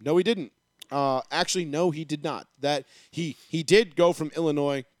 he didn't. No, he didn't. Actually, no, he did not. That he did go from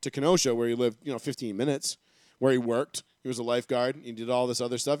Illinois to Kenosha, where he lived, 15 minutes, where he worked. He was a lifeguard. He did all this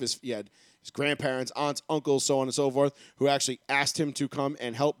other stuff. He had his grandparents, aunts, uncles, so on and so forth, who actually asked him to come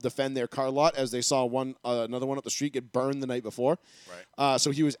and help defend their car lot as they saw another one up the street get burned the night before. Right.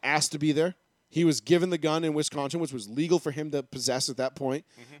 So he was asked to be there. He was given the gun in Wisconsin, which was legal for him to possess at that point.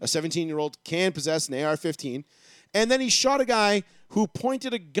 Mm-hmm. A 17-year-old can possess an AR-15. And then he shot a guy who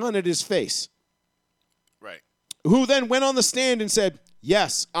pointed a gun at his face. Right. Who then went on the stand and said,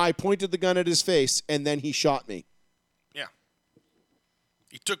 yes, I pointed the gun at his face, and then he shot me. Yeah.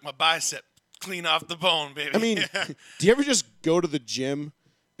 He took my bicep clean off the bone, baby. I mean, do you ever just go to the gym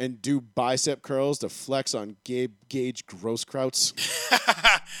and do bicep curls to flex on Gage Grosskreutz?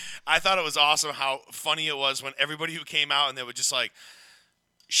 I thought it was awesome how funny it was when everybody who came out and they were just like,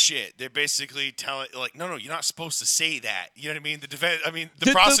 shit. They're basically telling, like, no, you're not supposed to say that. You know what I mean?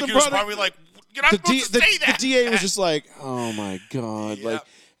 The prosecutor's probably like, you're not supposed to say that. The DA was just like, oh my God. Yep. Like,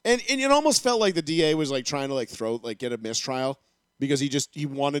 and it almost felt like the DA was like trying to get a mistrial. Because he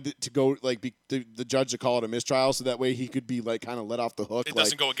wanted it to go, the judge to call it a mistrial so that way he could be, kind of let off the hook. It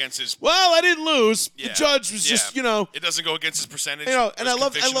doesn't go against his... Well, I didn't lose. Yeah. The judge was just, It doesn't go against his percentage. And I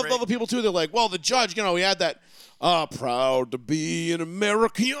love rate. other people, too. They're like, well, the judge, he had that, proud to be an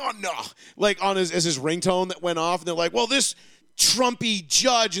American, as his ringtone that went off. And they're like, well, this Trumpy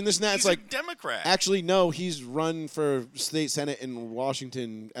judge and this and that. He's it's like a Democrat. Actually, no, he's run for state senate in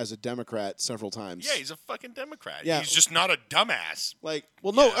Washington as a Democrat several times. Yeah, he's a fucking Democrat. Yeah. He's just not a dumbass.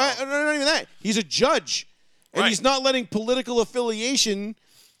 No, not even that. He's a judge, and Right. he's not letting political affiliation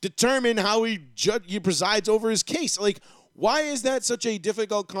determine how he presides over his case. Why is that such a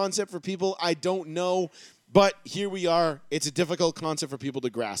difficult concept for people? I don't know. But here we are. It's a difficult concept for people to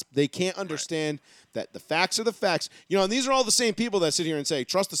grasp. They can't understand that the facts are the facts. And these are all the same people that sit here and say,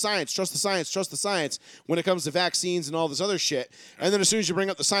 trust the science, trust the science, trust the science when it comes to vaccines and all this other shit. And then as soon as you bring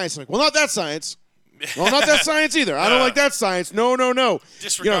up the science, they're like, well, not that science. Well, not that science either. I don't like that science. No.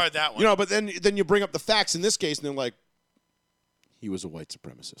 Disregard that one. But then you bring up the facts in this case, and they're like, he was a white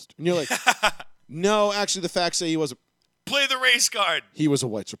supremacist. And you're like, no, actually the facts say he was Play the race card. He was a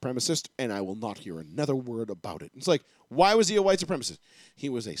white supremacist, and I will not hear another word about it. It's like, why was he a white supremacist? He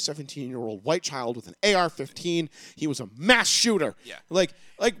was a 17-year-old white child with an AR-15. He was a mass shooter. Yeah.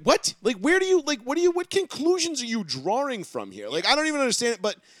 What? What conclusions are you drawing from here? I don't even understand it,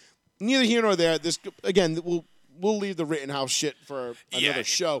 but neither here nor there. This, again, we'll leave the Rittenhouse shit for another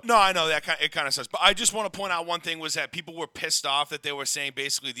show. No, I know that it kind of sucks. But I just want to point out one thing was that people were pissed off that they were saying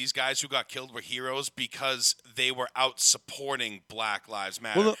basically these guys who got killed were heroes because they were out supporting Black Lives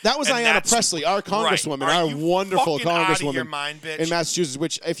Matter. Well, that was And Ayanna that's- Pressley, our congresswoman, Right. Are our you wonderful fucking outta congresswoman your mind, bitch? in Massachusetts.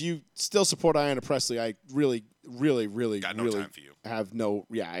 Which, if you still support Ayanna Pressley, I really, really, really, Got no really time for you.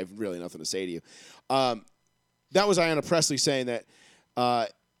 I have really nothing to say to you. That was Ayanna Pressley saying that,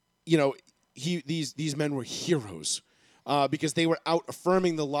 these men were heroes. Because they were out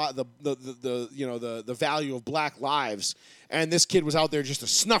affirming the value of Black lives, and this kid was out there just to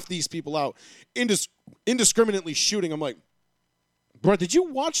snuff these people out, indiscriminately shooting. I'm like, bro, did you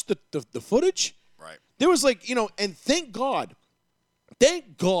watch the footage? Right. There was and thank God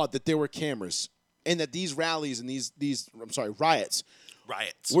that there were cameras, and that these rallies and these riots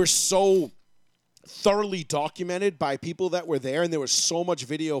were so thoroughly documented by people that were there, and there was so much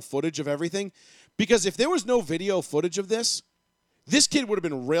video footage of everything. Because if there was no video footage of this kid would have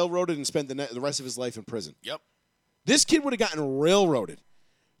been railroaded and spent the rest of his life in prison. Yep. This kid would have gotten railroaded.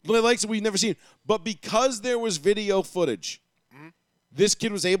 Like we've never seen. But because there was video footage, this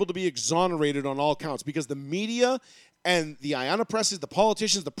kid was able to be exonerated on all counts. Because the media and the Ayanna Pressley, the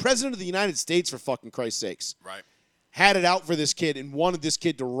politicians, the president of the United States, for fucking Christ's sakes, Right. had it out for this kid and wanted this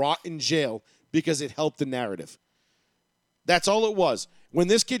kid to rot in jail because it helped the narrative. That's all it was. When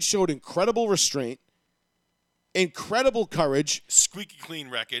this kid showed incredible restraint, incredible courage, Squeaky clean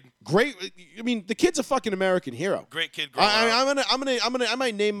record. great. I mean, the kid's a fucking American hero. Great kid growing up. I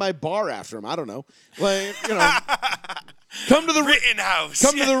might name my bar after him. I don't know. Come to the Rittenhouse.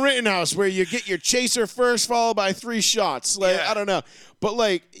 Come to the Rittenhouse where you get your chaser first, followed by 3 shots. Yeah. I don't know, but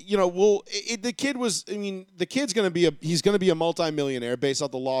the kid was. I mean, the kid's he's gonna be a multimillionaire based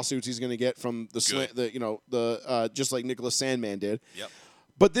off the lawsuits he's gonna get from just like Nicholas Sandmann did. Yep.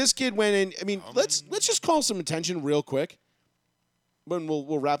 But this kid went in. I mean, let's just call some attention real quick. When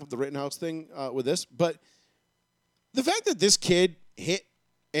we'll wrap up the Rittenhouse thing with this, but The fact that this kid hit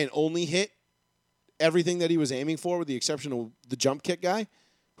and only hit everything that he was aiming for, with the exception of the jump kick guy,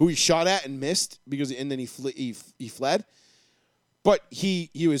 who he shot at and missed and then he fled. But he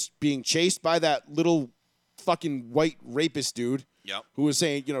was being chased by that little fucking white rapist dude. Yep. Who was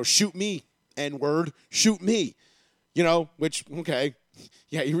saying, shoot me, N-word, shoot me. Which, okay.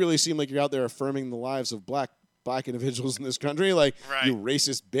 Yeah, you really seem like you're out there affirming the lives of black individuals in this country. Like, Right. you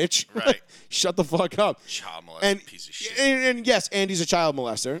racist bitch. Right. Shut the fuck up. Child molester And, piece of shit. and yes, Andy's a child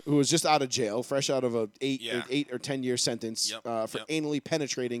molester who was just out of jail, fresh out of a eight or 10 year sentence Yep, for yep. anally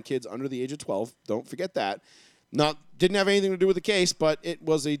penetrating kids under the age of 12. Don't forget that. Didn't have anything to do with the case, but it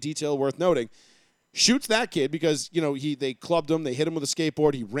was a detail worth noting. Shoots that kid because they clubbed him, they hit him with a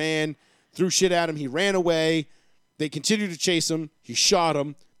skateboard, he ran, threw shit at him, he ran away. They continued to chase him. He shot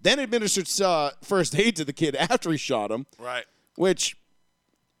him. Then administered first aid to the kid after he shot him. Right. Which,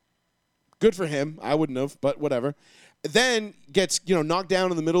 good for him. I wouldn't have, but whatever. Then gets knocked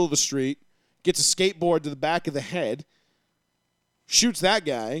down in the middle of the street. Gets a skateboard to the back of the head. Shoots that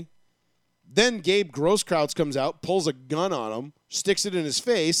guy. Then Gabe Grosskreutz comes out, pulls a gun on him, sticks it in his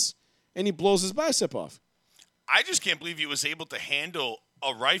face, and he blows his bicep off. I just can't believe he was able to handle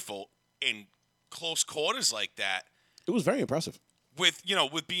a rifle in close quarters like that. It was very impressive. With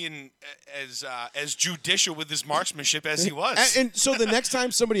being as judicial with his marksmanship as he was. And so the next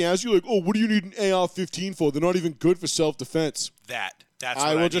time somebody asks you, like, oh, what do you need an AR-15 for? They're not even good for self-defense. That's what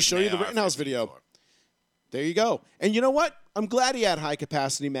I will need just show an you the AR-15 Rittenhouse video. for. There you go. And you know what? I'm glad he had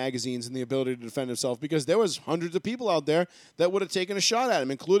high-capacity magazines and the ability to defend himself, because there was hundreds of people out there that would have taken a shot at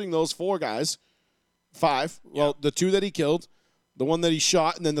him, including those 4 guys. 5. Well, the 2 that he killed, the one that he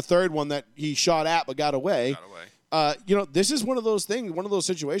shot, and then the third one that he shot at but got away. This is one of those things, one of those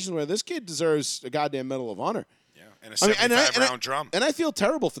situations where this kid deserves a goddamn Medal of Honor. Yeah, and a 75-round drum. And I feel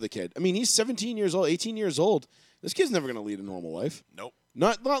terrible for the kid. I mean, he's 17 years old, 18 years old. This kid's never going to lead a normal life. Nope.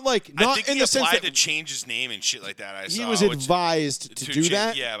 Not I think in he the sense applied that to change his name and shit like that. he was advised to do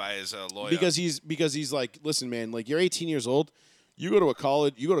that. Yeah, by his lawyer. Because he's like, listen, man, like, you're 18 years old. You go to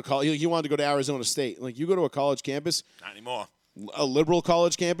college. He wanted to go to Arizona State. Like, you go to a college campus, Not anymore. a liberal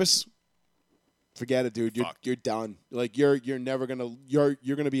college campus. Forget it, dude. Fuck. You're done. Like, you're never gonna you're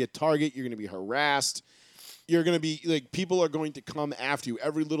gonna be a target. You're gonna be harassed. You're gonna be like, people are going to come after you.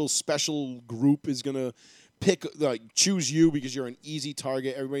 Every little special group is gonna choose you because you're an easy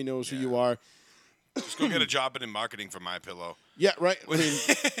target. Everybody knows who you are. Just go get a job in marketing for My Pillow. Yeah, right. I mean,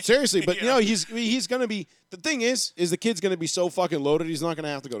 seriously, but he's gonna be. The thing is the kid's gonna be so fucking loaded. He's not gonna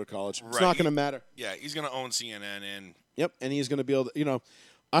have to go to college. It's Right. not gonna matter. Yeah, he's gonna own CNN and Yep, and he's gonna be able to.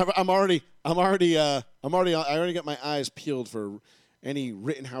 I already got my eyes peeled for any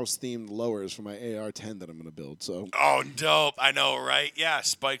Rittenhouse themed lowers for my AR-10 that I'm gonna build. So oh, dope! I know, right? Yeah,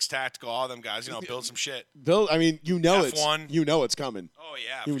 Spikes Tactical, all them guys. Build some shit. build. I mean, F1. it's coming. Oh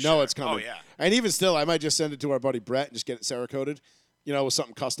yeah, You for know sure. it's coming. Oh yeah, And even still, I might just send it to our buddy Brett and just get it Cerakoted, with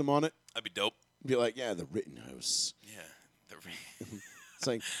something custom on it. that'd be dope. Be like, yeah, the Rittenhouse. Yeah, It's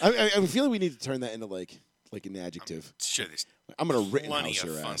like I feel like we need to turn that into like an adjective. sure. There's I'm gonna plenty Rittenhouse of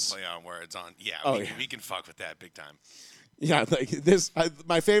your fun ass. play on words on. Yeah, Oh, we, yeah. we can fuck with that big time. Yeah, like this.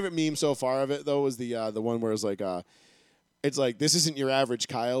 My favorite meme so far of it though was the one where it's like this isn't your average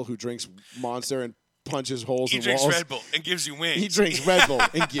Kyle who drinks Monster and punches holes He in drinks walls. Red Bull and gives you wings. He drinks Red Bull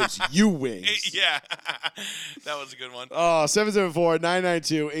and gives you wings. Yeah, that was a good one. Oh,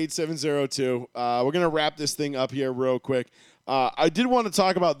 774-992-8702. We're going to wrap this thing up here real quick. I did want to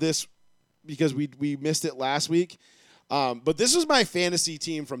talk about this because we missed it last week. But this was my fantasy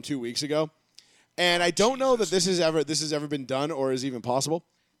team from 2 weeks ago. And I don't know that this has ever been done or is even possible.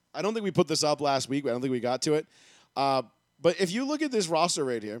 I don't think we put this up last week. I don't think we got to it. But if you look at this roster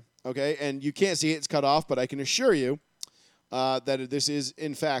right here, okay, and you can't see it, it's cut off, but I can assure you that this is,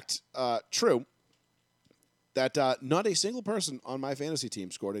 in fact, true, that not a single person on my fantasy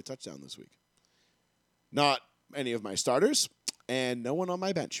team scored a touchdown this week. Not any of my starters, and no one on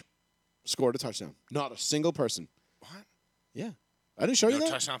my bench scored a touchdown. Not a single person. What? Yeah. I didn't show you No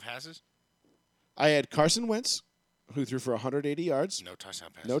that? touchdown passes? I had Carson Wentz, who threw for 180 yards. No touchdown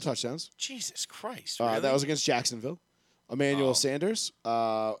passes. No touchdowns. Jesus Christ. Really? That was against Jacksonville. Emmanuel Oh. Sanders.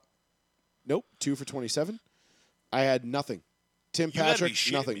 Nope. 2 for 27. I had nothing. Tim You gotta be Patrick,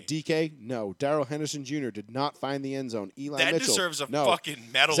 shitting nothing. me. DK, no. Darrell Henderson Jr. did not find the end zone. Eli That Mitchell, deserves a no. fucking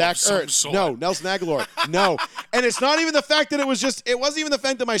medal Zach of some Ertz, sort. no. Nelson Aguilar, no. And it's not even the fact that it wasn't even the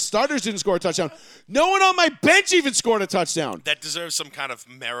fact that my starters didn't score a touchdown. No one on my bench even scored a touchdown. That deserves some kind of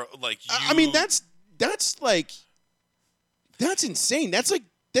merit. Like you. I mean, that's insane. That's like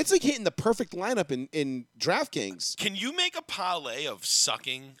hitting the perfect lineup in DraftKings. Can you make a parlay of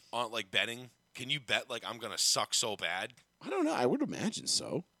sucking on like betting Can you bet like I'm gonna suck so bad? I don't know. I would imagine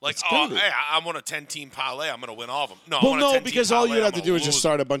so. Like, It's gotta be. hey, I'm on a 10-team parlay. I'm gonna win all of them. No, Well, I'm on a no, 10-team because all parlay, you'd have I'm to do is gonna just lose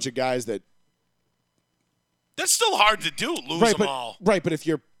start a bunch of guys that. That's still hard to do. Lose Right, them but all. right, but if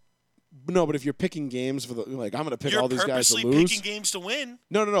you're. No, but if you're picking games for the like, I'm going to pick You're all these guys to purposely lose. picking games to win.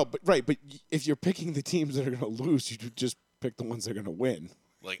 No, but right, but if you're picking the teams that are going to lose, you just pick the ones that are going to win.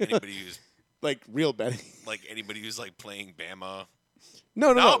 Like anybody who's Like real betting. like playing Bama.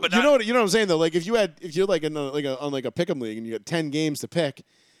 No, but you know what I'm saying though. Like if you're like on a pick'em league and you got 10 games to pick,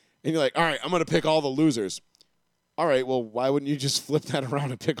 and you're like, all right, I'm going to pick all the losers. All right, well, why wouldn't you just flip that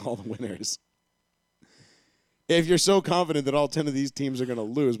around and pick all the winners? If you're so confident that all 10 of these teams are going to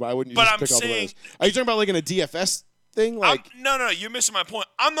lose, why wouldn't you But just I'm pick all the saying- winners? Are you talking about like in a DFS thing? Like, No, you're missing my point.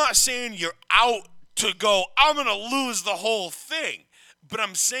 I'm not saying you're out to go, I'm going to lose the whole thing. But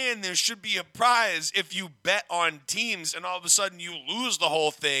I'm saying there should be a prize if you bet on teams and all of a sudden you lose the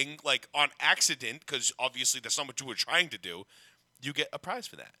whole thing, like on accident, because obviously that's not what you were trying to do. You get a prize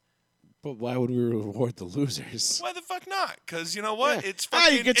for that. but why would we reward the losers? Why the fuck not? Because you know what? Yeah. It's Ah, you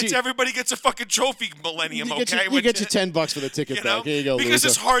fucking. get It's you- everybody gets a fucking trophy millennium. You get, Okay, you get your $10 for the ticket you know, back. Here you go, because loser.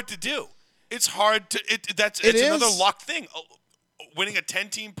 it's hard to do. It's hard to. It's It another is. luck thing. Winning a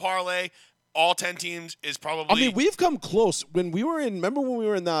 10-team parlay, all 10 teams is probably. I mean, we've come close. Remember when we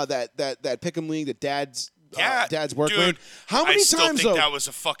were in that Pick'em league that Dad's work dude, ran? How many I still times think though? that was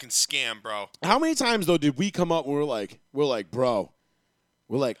a fucking scam, bro. How many times though did we come up and we're like, bro,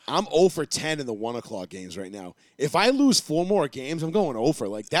 I'm 0 for 10 in the 1 o'clock games right now. If I lose 4 more games, I'm going 0 for.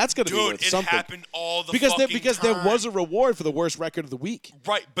 Like that's gonna be Dude, worth it something. happened all the because fucking there time. was a reward for the worst record of the week.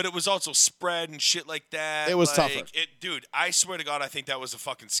 Right, but it was also spread and shit like that. It was like, tougher. Dude, I swear to God, I think that was a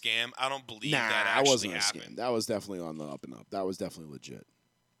fucking scam. I don't believe Nah, that that actually wasn't a happened. scam. That was definitely on the up and up. That was definitely legit.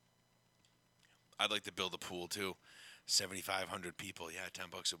 I'd like to build a pool too. 7,500 people. Yeah,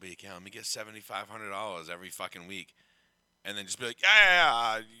 $10 a week. Yeah, let me get $7,500 every fucking week, and then just be like,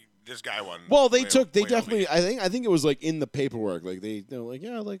 yeah, this guy won. Well, they way definitely. over me. I think it was like in the paperwork. Like they're like,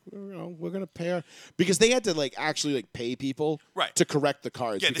 yeah, like we're gonna pay our, because they had to like actually like pay people Right. to correct the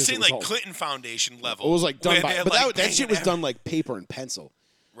cards. Yeah, because this it ain't was like all- Clinton Foundation level. It was like done where by, they're, but like, that shit paying was every- done like paper and pencil.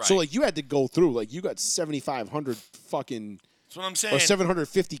 So Right. like you had to go through like you got 7,500 fucking That's what I'm saying. or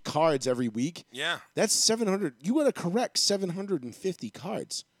 750 cards every week. Yeah. That's 700. You got to correct 750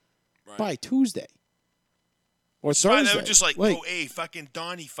 cards Right. by Tuesday or Fine, Thursday. they were just like, Wait, oh, hey, fucking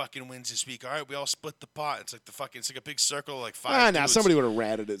Donnie fucking wins this week. All right, we all split the pot. It's like it's like a big circle, like 5 dudes. somebody would have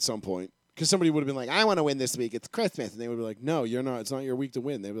ratted at some point because somebody would have been like, I want to win this week. It's Christmas, and they would be like, no, you're not. It's not your week to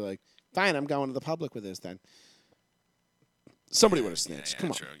win. They'd be like, fine, I'm going to the public with this then. Somebody would have snitched. Yeah,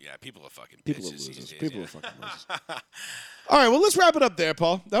 Come on. true. Yeah, people are fucking People are bitches these losers. days, People yeah. are fucking losers. All right, well, let's wrap it up there,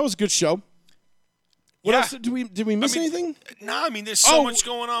 Paul. That was a good show. What Yeah. else did we miss anything? Nah, I mean, there's so much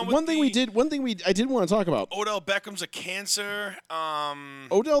going on with One thing I did want to talk about. Odell Beckham's a cancer.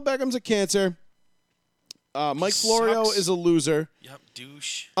 Odell Beckham's a cancer. Mike Florio sucks. is a loser. Yep,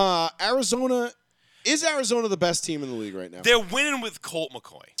 douche. Arizona is the best team in the league right now. They're winning with Colt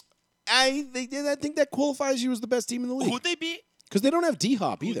McCoy. I think that qualifies you as the best team in the league Who'd they beat? because they don't have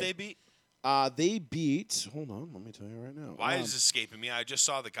D-Hop Who'd either. they beat? They beat. Hold on, let me tell you right now. Why is this escaping me? I just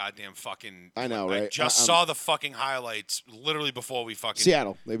saw the goddamn fucking. I know, I right? just saw the fucking highlights literally before we fucking.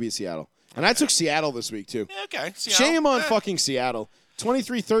 Seattle? They beat Seattle, and I took Seattle this week too. Yeah, okay. Seattle. Shame on Eh. fucking Seattle.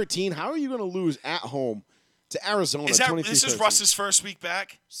 23-13. How are you going to lose at home to Arizona? Is that 23-13? this is Russ's first week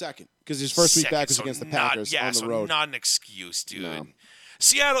back? Second, because his first week back was Second, against the so not- Packers yeah, on the so road. Not an excuse, dude. No.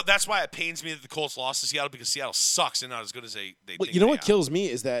 Seattle. That's why it pains me that the Colts lost to Seattle because Seattle sucks. They're not as good as they Well, think you know they what are. kills me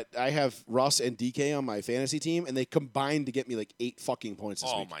is that I have Russ and DK on my fantasy team, and they combined to get me like 8 fucking points this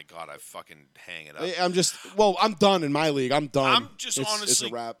Oh week. my god, I fucking hang it up. I'm done in my league. I'm done. I'm just it's honestly,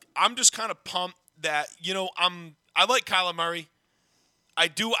 a wrap. I'm just kind of pumped that I like Kyler Murray. I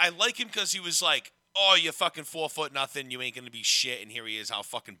do. I like him because he was like, oh, you're fucking 4 foot nothing. You ain't gonna be shit, and here he is, how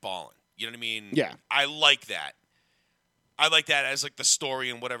fucking balling. You know what I mean? Yeah. I like that. I like that as like the story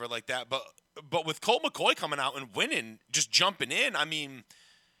and whatever like that. But with Colt McCoy coming out and winning, just jumping in, I mean,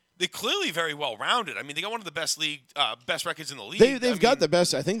 they're clearly very well rounded. I mean, they got one of the best records in the league. They've got the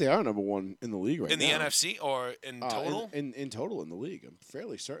best. I think they are number 1 in the league right in the now. NFC or in total. In total in the league. I'm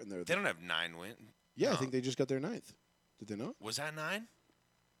fairly certain they're. They don't have 9 wins. Yeah, I No. think they just got their 9th. Did they not? Was that 9?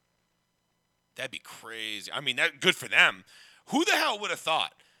 That'd be crazy. I mean, that good for them. Who the hell would have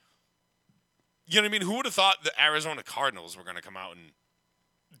thought? You know what I mean? Who would have thought the Arizona Cardinals were going to come out and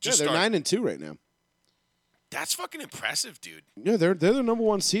just yeah, they're start? 9-2 right now. That's fucking impressive, dude. Yeah, they're the number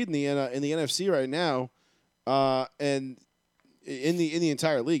 1 seed in the NFC right now, and in the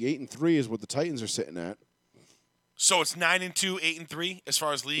entire league, 8-3 is what the Titans are sitting at. So it's 9-2, 8-3 as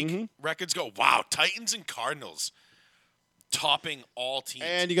far as league records go. Wow, Titans and Cardinals topping all teams.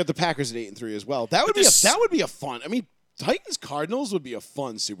 And you got the Packers at 8-3 as well. That would be a fun. I mean, Titans Cardinals would be a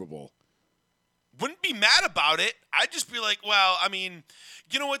fun Super Bowl. Wouldn't be mad about it. I'd just be like, well, I mean,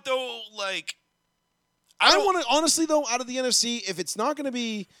 you know what though? Like, I don't want to honestly though. Out of the NFC, if it's not going to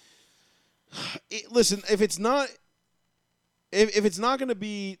be, listen, if it's not going to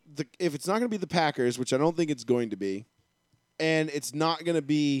be the Packers, which I don't think it's going to be, and it's not going to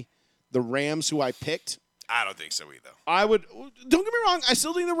be the Rams who I picked. I don't think so either. Don't get me wrong. I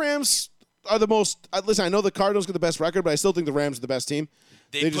still think the Rams are the most. Listen, I know the Cardinals got the best record, but I still think the Rams are the best team.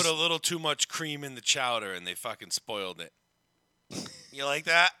 They put a little too much cream in the chowder, and they fucking spoiled it. You like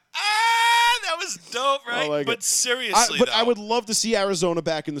that? That was dope, right? Like but it. seriously, I would love to see Arizona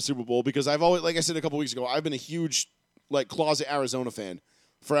back in the Super Bowl because I've always, like I said a couple weeks ago, I've been a huge closet Arizona fan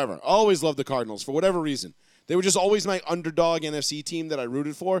forever. Always loved the Cardinals for whatever reason. They were just always my underdog NFC team that I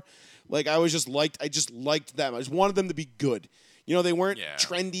rooted for. Like I just liked them. I just wanted them to be good. You know, they weren't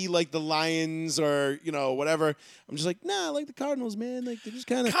trendy like the Lions or, whatever. I'm just like, nah, I like the Cardinals, man. Like they're just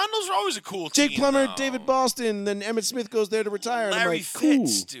kind of Cardinals are always a cool team. Jake Plummer, though. David Boston, then Emmett Smith goes there to retire. And I'm Larry like,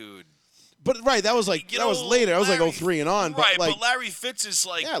 Fitz, cool. dude. But that was later. I was like 03 and on. Right, but Larry Fitz is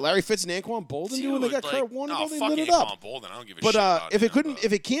like Larry Fitz and Anquan Bolden when they got Kurt Warner, no, they fuck lit it Anquan up. Bolden. I don't give a But shit about if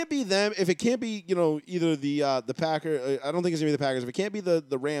it can't be them, if it can't be either the Packers, I don't think it's gonna be the Packers. If it can't be the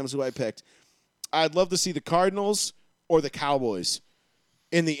Rams who I picked, I'd love to see the Cardinals or the Cowboys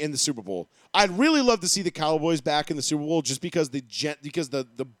in the Super Bowl. I'd really love to see the Cowboys back in the Super Bowl just because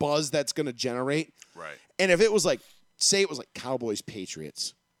the buzz that's gonna generate. Right. And if it was say it was like Cowboys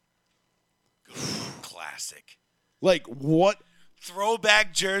Patriots. Classic. Like what?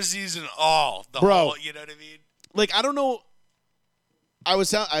 Throwback jerseys and all. Bro. You know what I mean? Like I don't know. I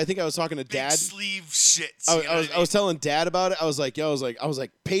think I was talking to Big Dad. sleeve shits. I was telling Dad about it. I was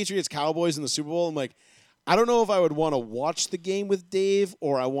like Patriots Cowboys in the Super Bowl. I'm like, I don't know if I would want to watch the game with Dave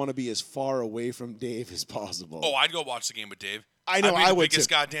or I want to be as far away from Dave as possible. Oh, I'd go watch the game with Dave. I know, I'd be I the would biggest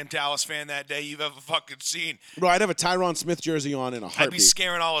too. goddamn Dallas fan that day you've ever fucking seen. Bro, I'd have a Tyron Smith jersey on in a I'd be heartbeat.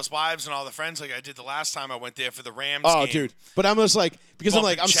 scaring all his wives and all the friends like I did the last time I went there for the Rams Oh, game. dude. But I'm just like, because I'm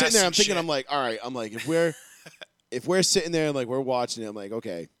Bumping sitting there, I'm chests thinking, and I'm like, all right, I'm like, if we're sitting there and like we're watching it, I'm like,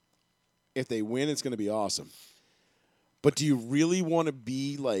 okay, if they win, it's going to be awesome. But do you really want to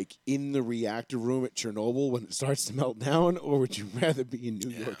be like in the reactor room at Chernobyl when it starts to melt down, or would you rather be in New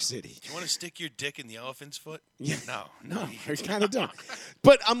York City? Do you want to stick your dick in the elephant's foot? Yeah. No. I kind of don't.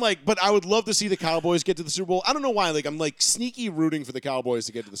 But I'm like, but I would love to see the Cowboys get to the Super Bowl. I don't know why. Like, I'm like sneaky rooting for the Cowboys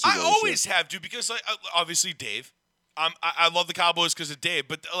to get to the Super I Bowl. this year. always have to because like obviously Dave. I love the Cowboys because of Dave,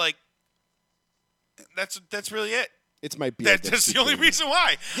 but like that's really it. It's my beard. That's the only reason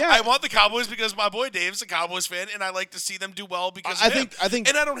why. Yeah. I want the Cowboys because my boy Dave's a Cowboys fan, and I like to see them do well because of him. I think,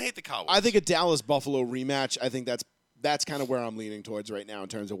 and I don't hate the Cowboys. I think a Dallas Buffalo rematch. I think that's kind of where I'm leaning towards right now in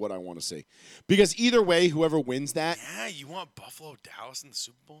terms of what I want to see. Because either way, whoever wins that, yeah, you want Buffalo Dallas in the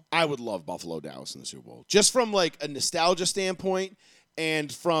Super Bowl? I would love Buffalo Dallas in the Super Bowl. Just from like a nostalgia standpoint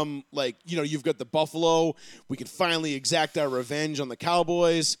and from like, you've got the Buffalo, we can finally exact our revenge on the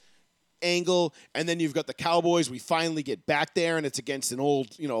Cowboys angle, and then you've got the Cowboys, we finally get back there and it's against an old,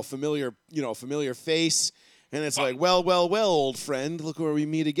 familiar face. And it's like, well, old friend, look where we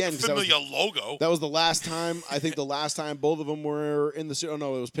meet again. Familiar logo. That was the last time. I think the last time both of them were in the. Oh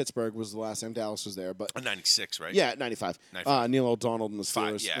no, it was Pittsburgh. Was the last time Dallas was there, but 96, right? yeah, 95. 95. Neil O'Donnell and the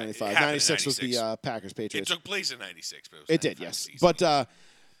Five, Steelers. yeah, it 95. happened in 96 was 96. the Packers It Patriots. took place in 96, but It did, 95 yes. season.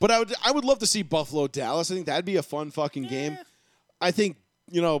 But I would love to see Buffalo Dallas. I think that'd be a fun fucking game. I think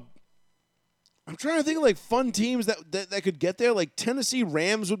I'm trying to think of like fun teams that could get there. Like Tennessee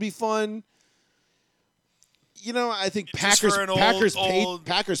Rams would be fun. I think Just for an old-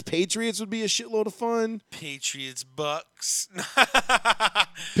 Packers Patriots would be a shitload of fun. Patriots Bucks.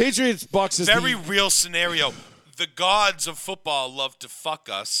 Patriots Bucks is Very real scenario. The gods of football love to fuck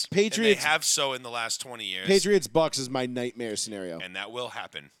us. Patriots- and they have so in the last 20 years. Patriots Bucks is my nightmare scenario. And that will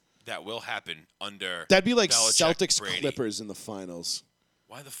happen. That will happen under That'd be like Belichick, Celtics Brady. Clippers in the finals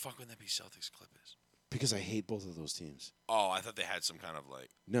Why the fuck would that be Celtics Clippers? because I hate both of those teams. Oh, I thought they had some kind of like.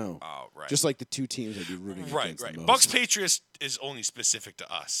 No, Oh, right. just like the two teams I'd be rooting right, against right. the most. Bucks Patriots is only specific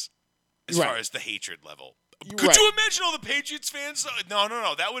to us as Right. far as the hatred level. You're Could right. you imagine all the Patriots fans?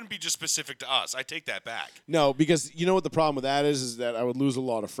 No. That wouldn't be just specific to us. I take that back. No, because you know what the problem with that is that I would lose a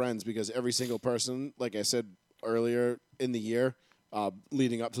lot of friends because every single person, like I said earlier in the year,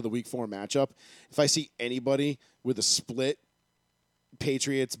 leading up to the Week 4 matchup, if I see anybody with a split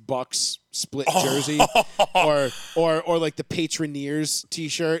Patriots Bucks split jersey or like the Patroneers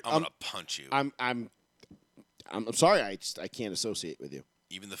T-shirt, I'm gonna punch you. I'm I'm sorry. I can't associate with you.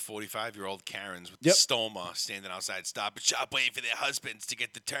 Even the 45-year-old Karens with Yep. the stoma standing outside Stop and Shop waiting for their husbands to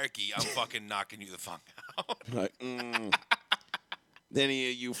get the turkey. I'm fucking knocking you the fuck out. Like, then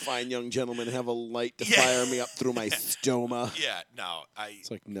you fine young gentlemen have a light to Yeah. fire me up through my stoma. Yeah, no. It's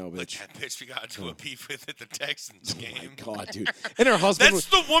like, no, Look, bitch. that bitch we got into a beef with at the Texans Oh game. my god, dude! And her husband. That's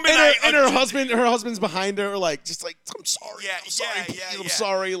the woman and her husband's behind her, like just like I'm sorry. Yeah, I'm sorry, yeah, Pete, yeah, I'm yeah.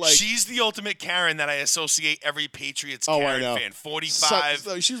 sorry. Like She's the ultimate Karen that I associate every Patriots I Karen know. fan.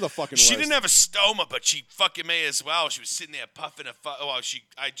 45. She's the fucking. She worst. didn't have a stoma, but she fucking may as well. She was sitting there puffing a.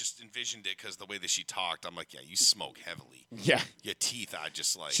 I just envisioned it because the way that she talked. I'm like, yeah, you smoke heavily. Yeah. Your teeth are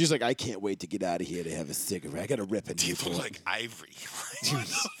just like. She's like, I can't wait to get out of here to have a cigarette. I got to rip into you teeth for look it. like ivory. Like, what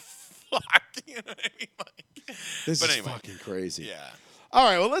the fuck? You know what I mean? Like, This but is anyway, fucking crazy. yeah. All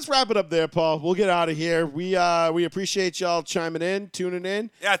right, well, let's wrap it up there, Paul. We'll get out of here. We appreciate y'all chiming in, tuning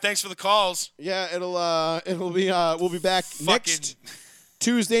in. Yeah, thanks for the calls. Yeah, it'll be we'll be back next Fucking.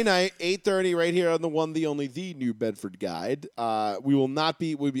 Tuesday night, 8:30, right here on the one, the only, the New Bedford Guide. We'll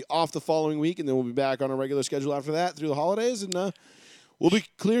be off the following week, and then we'll be back on a regular schedule after that through the holidays, and we'll be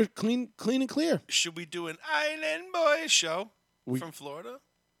clean and clear. Should we do an Island Boy show from Florida?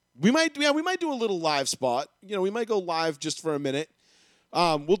 We might do a little live spot. You know, we might go live just for a minute.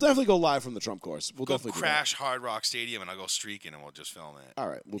 We'll definitely go live from the Trump course. We'll Go definitely crash Hard Rock Stadium, and I'll go streaking, and we'll just film it. do that. All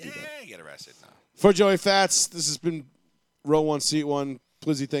right, we'll do that. Yeah, get arrested now. For Joey Fats, this has been Row 1, Seat 1.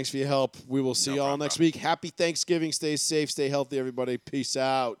 Plizzy, thanks for your help. We will see No y'all problem, next bro. week. Happy Thanksgiving. Stay safe. Stay healthy, everybody. Peace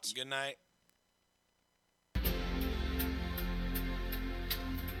out. Good night.